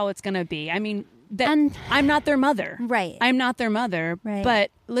is how it's going to be. I mean, And- I'm not their mother. Right. I'm not their mother. Right.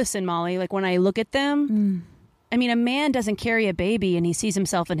 But listen, Molly, like when I look at them, I mean, a man doesn't carry a baby and he sees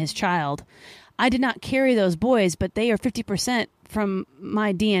himself in his child. I did not carry those boys, but they are 50% from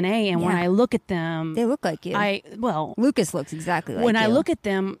my DNA. And when Yeah. I look at them, They look like you. Lucas looks exactly like when you. I look at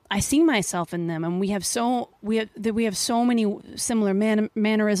them, I see myself in them, and we have so many similar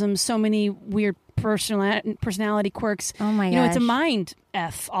mannerisms, so many weird personality quirks. Oh my it's a gosh. mind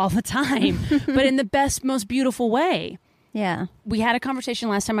F all the time, but in the best, most beautiful way. Yeah. We had a conversation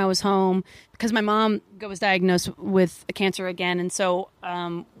last time I was home because my mom was diagnosed with cancer again, and so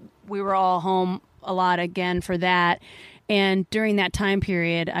we were all home a lot again for that. And during that time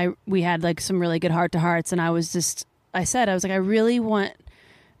period, we had like some really good heart to hearts, and I was like, I really want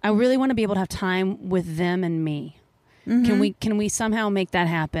to be able to have time with them and me. Can we somehow make that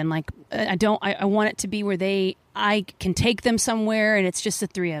happen? Like I want it to be where I can take them somewhere and it's just the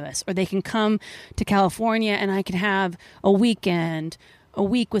three of us, or they can come to California and I can have a week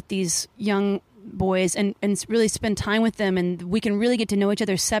with these young boys and really spend time with them, and we can really get to know each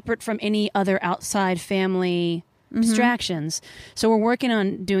other separate from any other outside family distractions. So we're working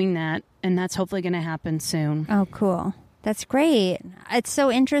on doing that, and that's hopefully going to happen soon. Oh, cool. That's great. It's so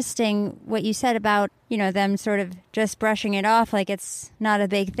interesting what you said about, them sort of just brushing it off like it's not a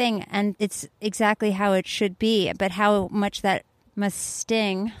big thing. And it's exactly how it should be, but how much that must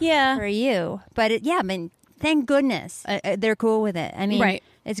sting for you. But thank goodness they're cool with it. I mean, Right.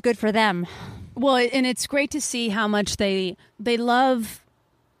 It's good for them. Well, and it's great to see how much they love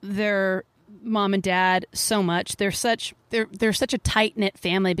their mom and dad so much. They're such a tight-knit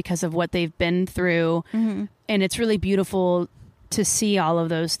family because of what they've been through. And it's really beautiful to see all of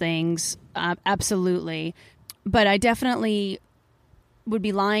those things. Absolutely. But I definitely would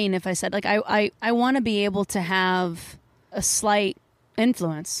be lying if I said, like, I want to be able to have a slight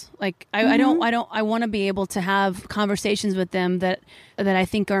influence. Like, I want to be able to have conversations with them that I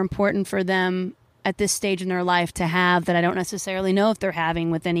think are important for them at this stage in their life to have, that I don't necessarily know if they're having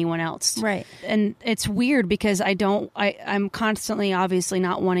with anyone else. Right. And it's weird because I'm constantly obviously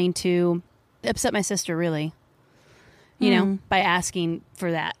not wanting to upset my sister, really, you know, by asking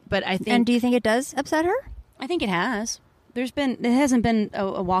for that. But I think. And do you think it does upset her? I think it has. It hasn't been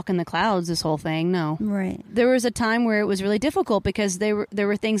a walk in the clouds, this whole thing. No. Right. There was a time where it was really difficult because there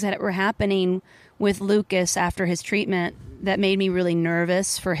were things that were happening with Lucas after his treatment that made me really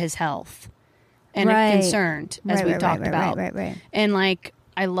nervous for his health and concerned, as we've talked about. Right. And like,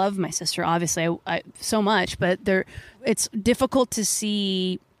 I love my sister, obviously, I so much, but it's difficult to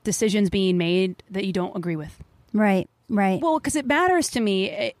see decisions being made that you don't agree with. Right. Well, because it matters to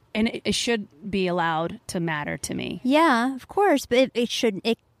me, and it should be allowed to matter to me. Yeah, of course, but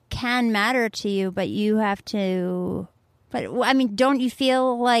it can matter to you, but you have to. But I mean, don't you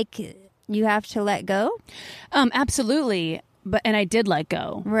feel like you have to let go? Absolutely, and I did let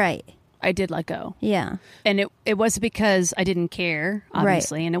go. Right. I did let go. Yeah. And it wasn't because I didn't care,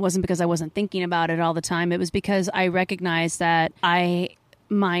 obviously, and it wasn't because I wasn't thinking about it all the time. It was because I recognized that I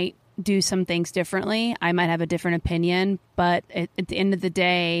might do some things differently. I might have a different opinion, but at the end of the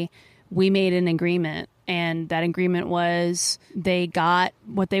day, we made an agreement, and that agreement was they got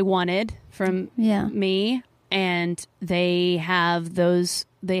what they wanted from me, and they have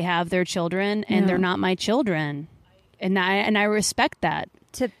their children, and they're not my children, and I respect that.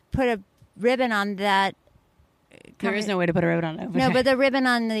 To put a ribbon on that, there is no way to put a ribbon on it. No, but the ribbon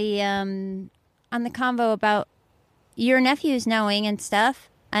on the convo about your nephews knowing and stuff.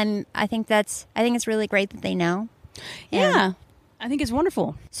 And I think it's really great that they know. Yeah, I think it's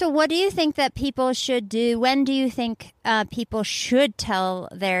wonderful. So what do you think that people should do? When do you think people should tell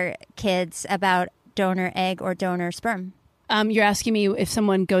their kids about donor egg or donor sperm? You're asking me if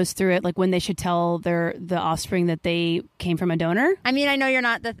someone goes through it, like when they should tell the offspring that they came from a donor? I mean, I know you're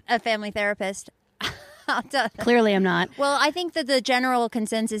not a family therapist. Clearly I'm not. Well, I think that the general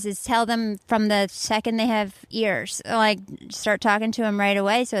consensus is tell them from the second they have ears. Like, start talking to them right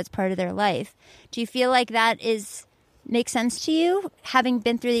away so it's part of their life. Do you feel like that makes sense to you, having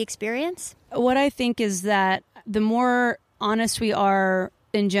been through the experience? What I think is that the more honest we are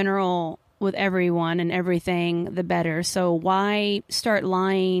in general with everyone and everything, the better. So why start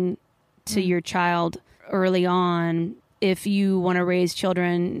lying to your child early on if you want to raise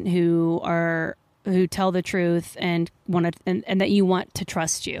children who tell the truth and that you want to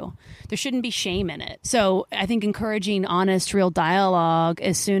trust you? There shouldn't be shame in it. So I think encouraging honest, real dialogue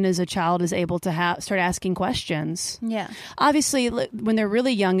as soon as a child is able to start asking questions. Yeah. Obviously, when they're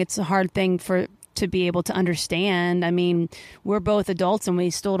really young, it's a hard thing to be able to understand. I mean, we're both adults and we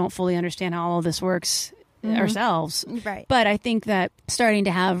still don't fully understand how all of this works ourselves. Right. But I think that starting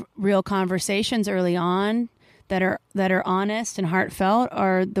to have real conversations early on that are honest and heartfelt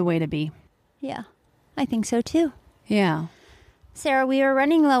are the way to be. Yeah, I think so too. Yeah. Sarah, we are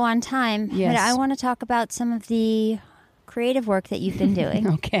running low on time, yes. But I want to talk about some of the creative work that you've been doing.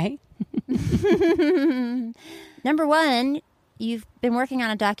 Okay. Number one, you've been working on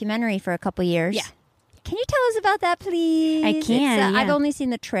a documentary for a couple years. Yeah. Can you tell us about that, please? I can. I've only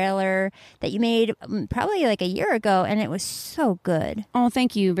seen the trailer that you made probably like a year ago, and it was so good. Oh,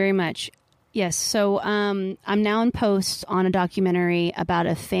 thank you very much. Yes. So I'm now in post on a documentary about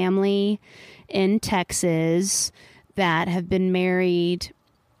a family in Texas that have been married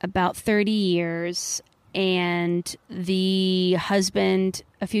about 30 years. And the husband,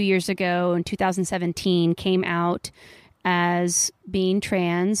 a few years ago in 2017, came out as being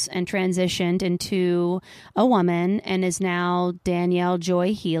trans and transitioned into a woman and is now Danielle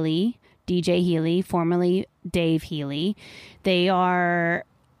Joy Healy, DJ Healy, formerly Dave Healy. They are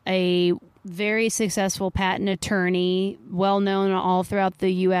a very successful patent attorney, well known all throughout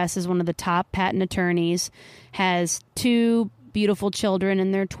the U.S. as one of the top patent attorneys, has 2 beautiful children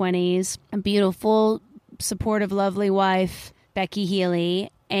in their 20s, a beautiful, supportive, lovely wife, Becky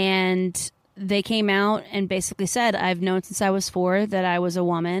Healy, and they came out and basically said, I've known since I was 4 that I was a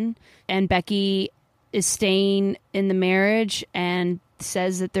woman, and Becky is staying in the marriage and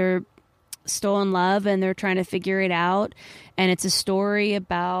says that they're still in love and they're trying to figure it out, and it's a story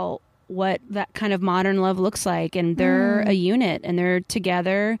about what that kind of modern love looks like. And they're a unit and they're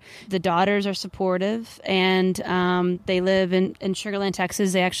together. The daughters are supportive, and they live in Sugar Land,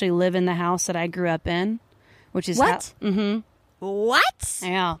 Texas. They actually live in the house that I grew up in, which is What? What?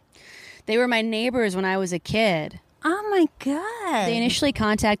 Yeah. They were my neighbors when I was a kid. Oh my God. They initially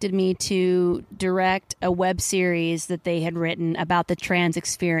contacted me to direct a web series that they had written about the trans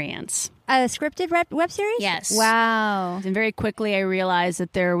experience. A scripted web series? Yes. Wow. And very quickly I realized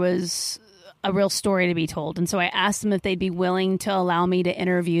that there was a real story to be told. And so I asked them if they'd be willing to allow me to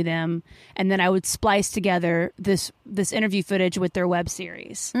interview them. And then I would splice together this interview footage with their web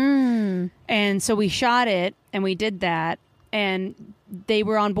series. And so we shot it and we did that. And they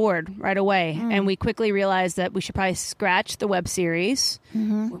were on board right away. And we quickly realized that we should probably scratch the web series.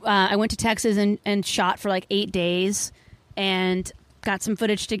 I went to Texas and shot for like 8 days and got some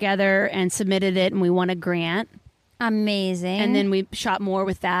footage together and submitted it, and we won a grant. Amazing. And then we shot more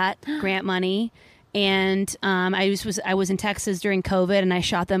with that grant money. And I was in Texas during COVID, and I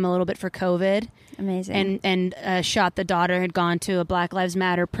shot them a little bit for COVID. Amazing. And shot the daughter had gone to a Black Lives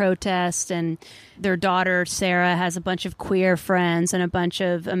Matter protest, and their daughter Sarah has a bunch of queer friends and a bunch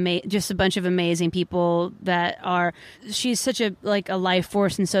of amazing people that are. She's such a life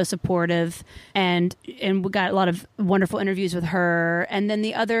force and so supportive, and we got a lot of wonderful interviews with her. And then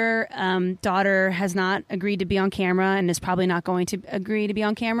the other daughter has not agreed to be on camera and is probably not going to agree to be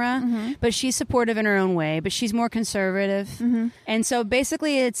on camera, but she's supportive in her own way. But she's more conservative, and so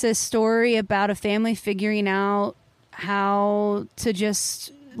basically it's a story about a family figuring out how to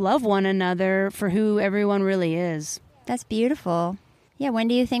just love one another for who everyone really is. That's beautiful. Yeah, when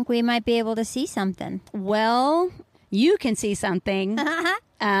do you think we might be able to see something? Well, you can see something.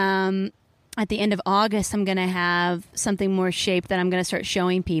 At the end of August, I'm going to have something more shaped that I'm going to start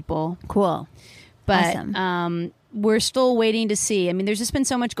showing people. Cool. But Awesome. We're still waiting to see. I mean, there's just been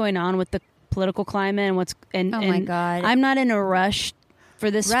so much going on with the political climate and Oh my God. I'm not in a rush for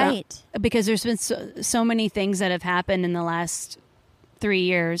this Right. stuff because there's been so many things that have happened in the last 3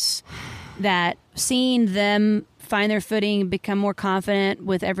 years that seeing them find their footing, become more confident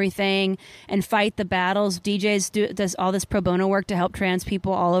with everything, and fight the battles. DJs does all this pro bono work to help trans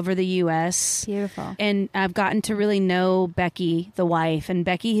people all over the U.S. Beautiful. And I've gotten to really know Becky, the wife, and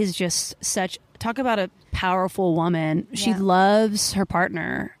Becky is just talk about a powerful woman. She Yeah. loves her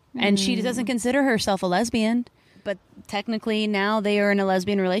partner, and she doesn't consider herself a lesbian, but technically now they are in a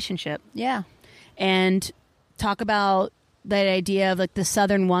lesbian relationship. Yeah. And talk about that idea of like the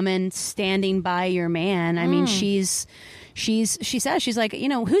Southern woman standing by your man. I mean, she says, she's like,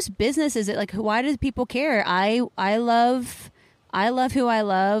 whose business is it? Like, why do people care? I love who I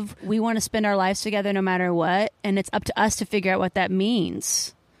love. We want to spend our lives together no matter what. And it's up to us to figure out what that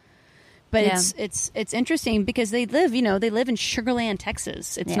means. But Yeah. it's interesting because they live in Sugar Land,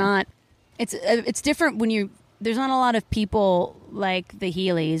 Texas. It's Yeah. not, it's different when there's not a lot of people like the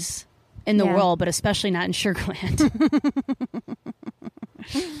Healy's in the Yeah. world, but especially not in Sugar Land.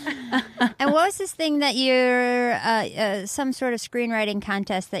 And what was this thing that you're some sort of screenwriting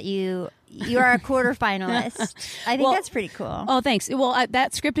contest that you are a quarterfinalist? I think Well, that's pretty cool. Oh, thanks. Well,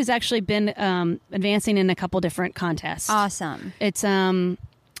 that script has actually been advancing in a couple different contests. Awesome. It's an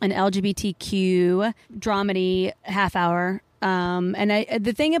LGBTQ dramedy half hour. And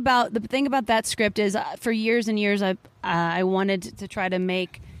the thing about that script is for years and years I wanted to try to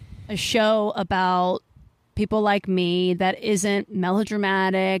make a show about people like me that isn't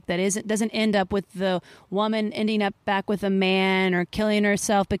melodramatic, that doesn't end up with the woman ending up back with a man or killing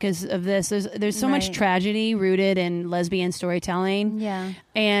herself because of this. There's so much Right. tragedy rooted in lesbian storytelling. Yeah.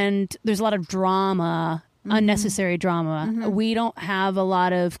 And there's a lot of drama, unnecessary drama. We don't have a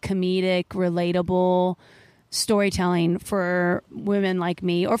lot of comedic, relatable storytelling for women like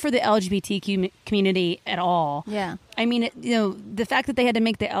me or for the LGBTQ community at all. Yeah. I mean, the fact that they had to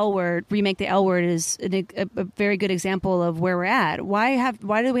remake the L word is a very good example of where we're at. Why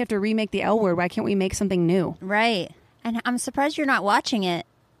do we have to remake the L word? Why can't we make something new? Right. And I'm surprised you're not watching it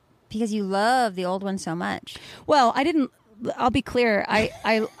because you love the old one so much. Well, I'll be clear.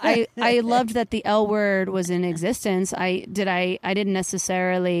 I loved that the L word was in existence. I didn't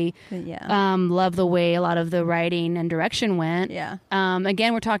necessarily Yeah. love the way a lot of the writing and direction went. Yeah.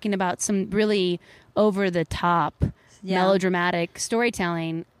 Again, we're talking about some really over the top melodramatic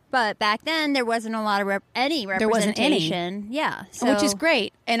storytelling. But back then there wasn't a lot of any There wasn't any. representation. Yeah. So, Which is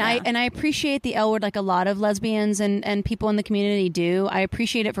great. And Yeah. I appreciate the L word like a lot of lesbians and people in the community do. I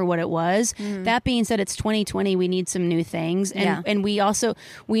appreciate it for what it was. That being said, it's 2020. We need some new things. And, Yeah. and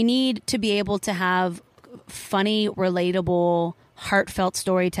we need to be able to have funny, relatable, heartfelt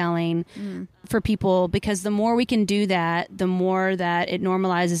storytelling for people, because the more we can do that, the more that it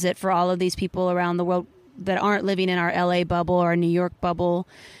normalizes it for all of these people around the world that aren't living in our LA bubble or New York bubble,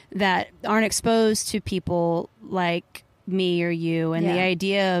 that aren't exposed to people like me or you, and the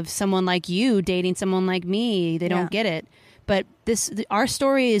idea of someone like you dating someone like me, they don't get it. But our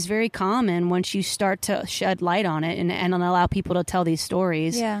story is very common once you start to shed light on it and allow people to tell these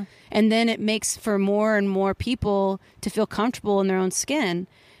stories. Yeah. And then it makes for more and more people to feel comfortable in their own skin.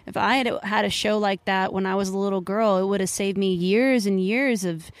 If I had a show like that when I was a little girl, it would have saved me years and years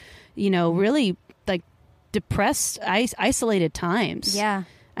of, really like depressed, isolated times. Yeah.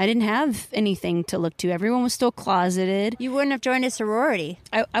 I didn't have anything to look to. Everyone was still closeted. You wouldn't have joined a sorority.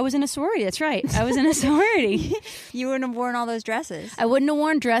 I was in a sorority. That's right. I was in a sorority. You wouldn't have worn all those dresses. I wouldn't have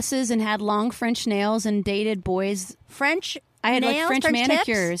worn dresses and had long French nails and dated boys. I had nails, like French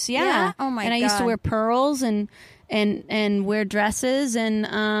manicures. tips? Yeah. Oh my God. And I used to wear pearls and wear dresses and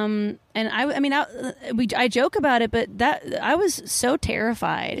I joke about it, but that I was so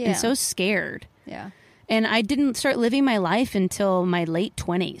terrified and so scared. Yeah. And I didn't start living my life until my late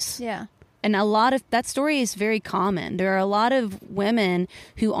 20s. Yeah. And a lot of that story is very common. There are a lot of women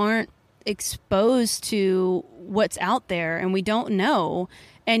who aren't exposed to what's out there, and we don't know.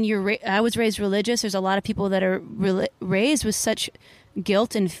 And I was raised religious. There's a lot of people that are raised with such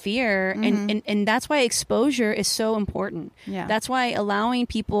guilt and fear, and that's why exposure is so important. Yeah. That's why allowing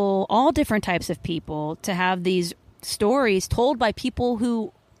people, all different types of people, to have these stories told by people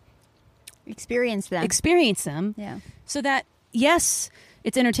who experience them. Yeah. So that, yes,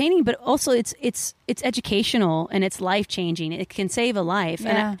 it's entertaining, but also it's educational and it's life changing. It can save a life,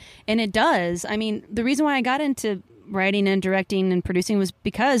 and it does. I mean, the reason why I got into writing and directing and producing was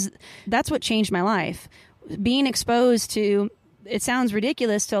because that's what changed my life. Being exposed to, it sounds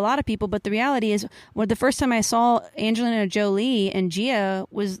ridiculous to a lot of people, but the reality is, the first time I saw Angelina Jolie and Gia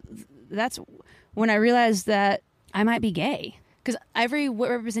that's when I realized that I might be gay. Because every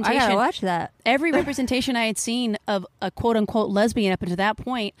representation, I gotta watch that. Every representation I had seen of a quote unquote lesbian up until that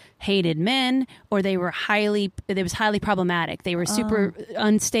point hated men, or it was highly problematic. They were super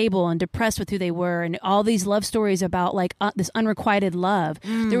unstable and depressed with who they were, and all these love stories about like this unrequited love.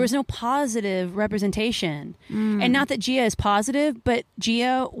 There was no positive representation, and not that Gia is positive, but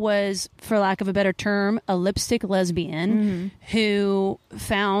Gia was, for lack of a better term, a lipstick lesbian who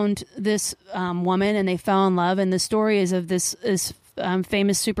found this woman, and they fell in love. And the story is of this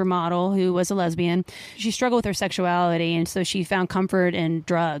famous supermodel who was a lesbian. She struggled with her sexuality, and so she found comfort in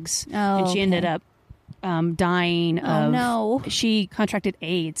drugs. And she ended up dying of... She contracted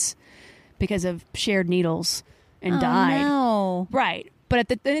AIDS because of shared needles and died. No. Right. But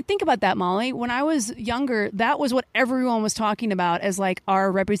think about that, Molly. When I was younger, that was what everyone was talking about as like our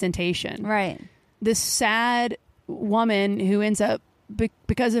representation. Right. This sad woman who ends up,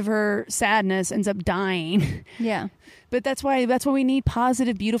 because of her sadness, ends up dying. Yeah. But that's why we need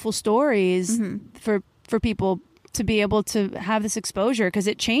positive, beautiful stories for people to be able to have this exposure, because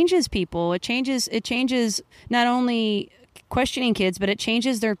it changes people. It changes not only questioning kids, but it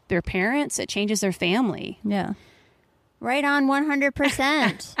changes their parents. It changes their family. Yeah. Right on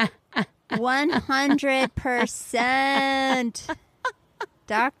 100%. 100%.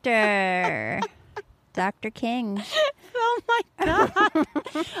 Dr. King. Oh my God.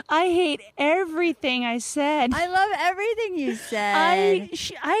 I hate everything I said. I love everything you said.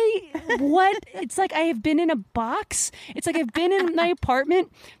 It's like I have been in a box. It's like I've been in my apartment,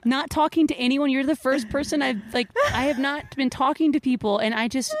 not talking to anyone. You're the first person I have not been talking to people, and I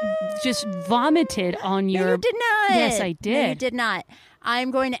just vomited on your... No, you did not. Yes, I did. No, you did not.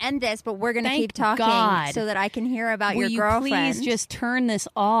 I'm going to end this, but we're going to keep talking God. so that I can hear about Will your girlfriend. Will you please just turn this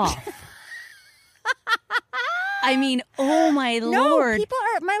off? I mean, oh my Lord.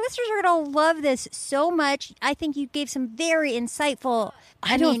 My listeners are going to love this so much. I think you gave some very insightful,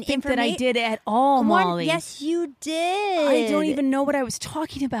 I don't think that I did at all, Molly. Yes, you did. I don't even know what I was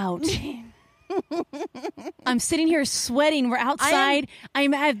talking about. I'm sitting here sweating. We're outside. I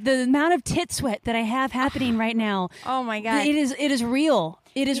have the amount of tit sweat that I have happening right now. Oh my God. It is real.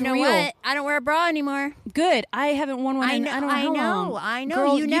 It is real. What? I don't wear a bra anymore. Good. I haven't worn one in I don't know how long. I know.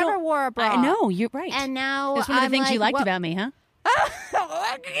 Girl, you never wore a bra. I know. You're right. And now that's one of the things you liked about me, huh? Yeah.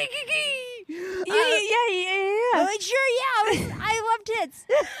 Sure, yeah. I love tits.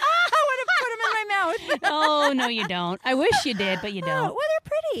 I want to put them in my mouth. Oh, no, you don't. I wish you did, but you don't. Well,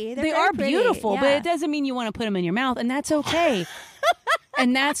 they're pretty. They are beautiful, but it doesn't mean you want to put them in your mouth, and that's okay.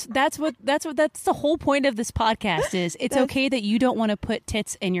 And that's the whole point of this podcast is it's okay that you don't want to put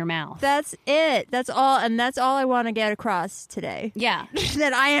tits in your mouth. That's it. That's all, and that's all I want to get across today. Yeah.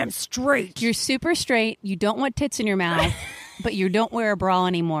 That I am straight. You're super straight. You don't want tits in your mouth. but you don't wear a bra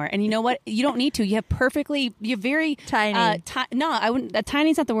anymore. And you know what? You don't need to. You have very tiny.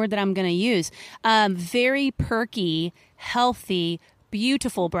 Tiny's not the word that I'm going to use. Very perky, healthy,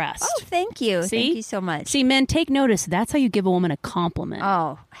 beautiful breast. Oh, thank you. See? Thank you so much. See, men, take notice. That's how you give a woman a compliment.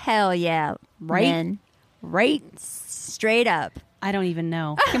 Oh, hell yeah. Right? Men. Right straight up. I don't even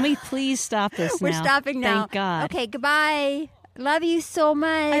know. Can we please stop this now? We're stopping now. Thank God. Okay, goodbye. Love you so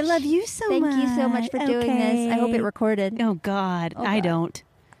much. I love you so much. Thank you so much for doing this. I hope it recorded. Oh, God. I don't.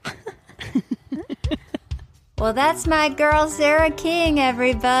 Well, that's my girl, Sarah King,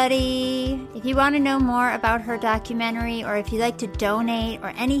 everybody. If you want to know more about her documentary, or if you'd like to donate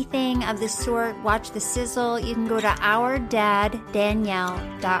or anything of the sort, watch The Sizzle, you can go to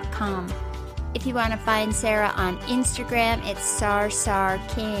ourdaddanielle.com. If you want to find Sarah on Instagram, it's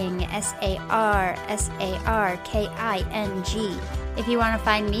SarSarKing, SarSarKing. If you want to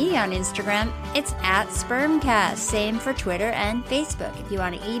find me on Instagram, it's @SpermCast. Same for Twitter and Facebook. If you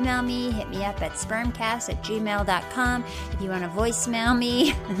want to email me, hit me up at spermcast@gmail.com. If you want to voicemail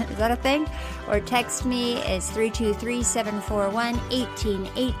me, is that a thing? Or text me, it's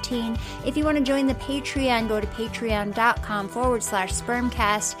 323-741-1818. If you want to join the Patreon, go to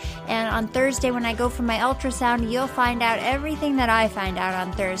patreon.com/spermcast. And on Thursday, when I go for my ultrasound, you'll find out everything that I find out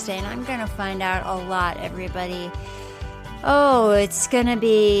on Thursday. And I'm going to find out a lot, everybody. Oh, it's gonna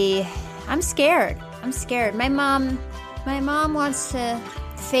be... I'm scared. My mom wants to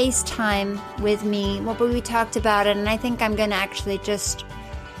FaceTime with me. Well, but we talked about it, and I think I'm gonna actually just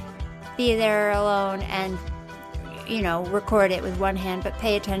be there alone and, record it with one hand, but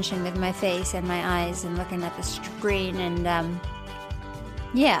pay attention with my face and my eyes and looking at the screen. And,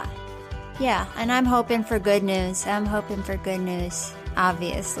 yeah. And I'm hoping for good news.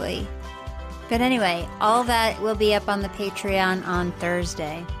 Obviously. But anyway, all that will be up on the Patreon on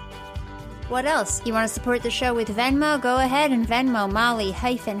Thursday. What else? You want to support the show with Venmo? Go ahead and Venmo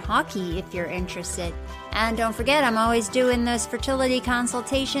Molly-Hockey if you're interested. And don't forget, I'm always doing those fertility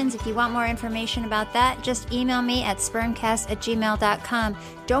consultations. If you want more information about that, just email me at spermcast@gmail.com.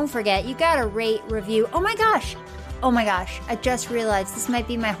 Don't forget, you gotta rate, review. Oh my gosh! I just realized this might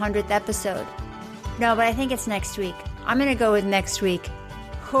be my 100th episode. No, but I think it's next week. I'm gonna go with next week.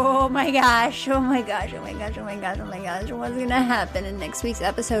 Oh my gosh, what's gonna happen in next week's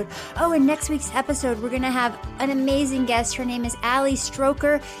episode? Oh, in next week's episode, we're gonna have an amazing guest. Her name is Ali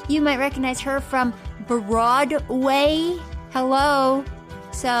Stroker. You might recognize her from Broadway. Hello.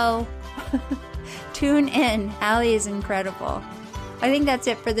 So, tune in. Ali is incredible. I think that's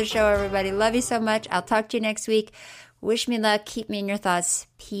it for the show, everybody. Love you so much. I'll talk to you next week. Wish me luck. Keep me in your thoughts.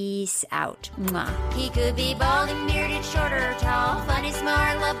 Peace out. Mwah. He could be balding, bearded, short or tall, funny,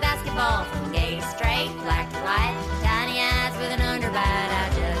 smart, love basketball, from gay to straight, black to white, tiny eyes with an underbite. I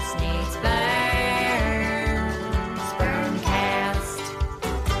just need Spermcast.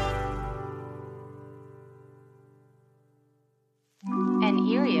 An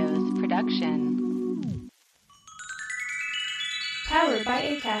Erios production. Powered by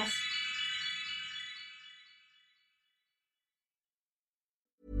Acast.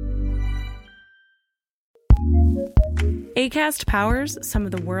 Acast powers some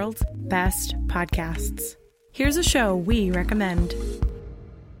of the world's best podcasts. Here's a show we recommend.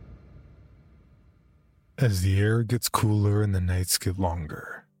 As the air gets cooler and the nights get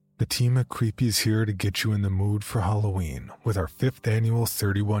longer, the team at Creepy is here to get you in the mood for Halloween with our 5th annual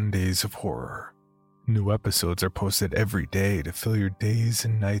 31 Days of Horror. New episodes are posted every day to fill your days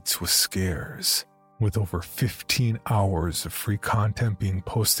and nights with scares. With over 15 hours of free content being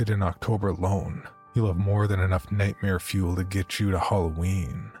posted in October alone, you'll have more than enough nightmare fuel to get you to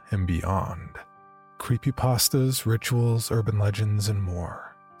Halloween and beyond. Creepypastas, rituals, urban legends, and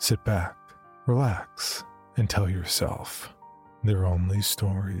more. Sit back, relax, and tell yourself, they're only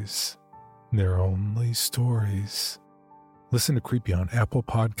stories. They're only stories. Listen to Creepy on Apple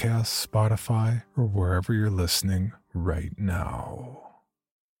Podcasts, Spotify, or wherever you're listening right now.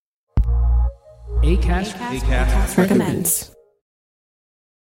 Acast recommends.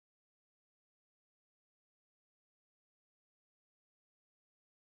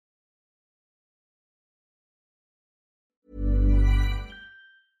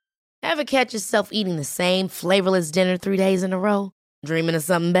 Ever catch yourself eating the same flavorless dinner 3 days in a row? Dreaming of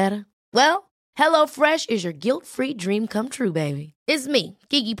something better? Well, HelloFresh is your guilt-free dream come true, baby. It's me,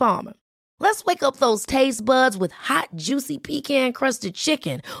 Keke Palmer. Let's wake up those taste buds with hot, juicy pecan-crusted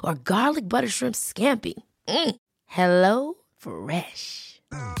chicken or garlic butter shrimp scampi. Hello Fresh.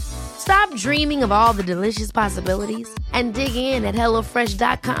 Stop dreaming of all the delicious possibilities and dig in at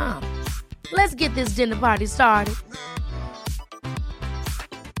HelloFresh.com. Let's get this dinner party started.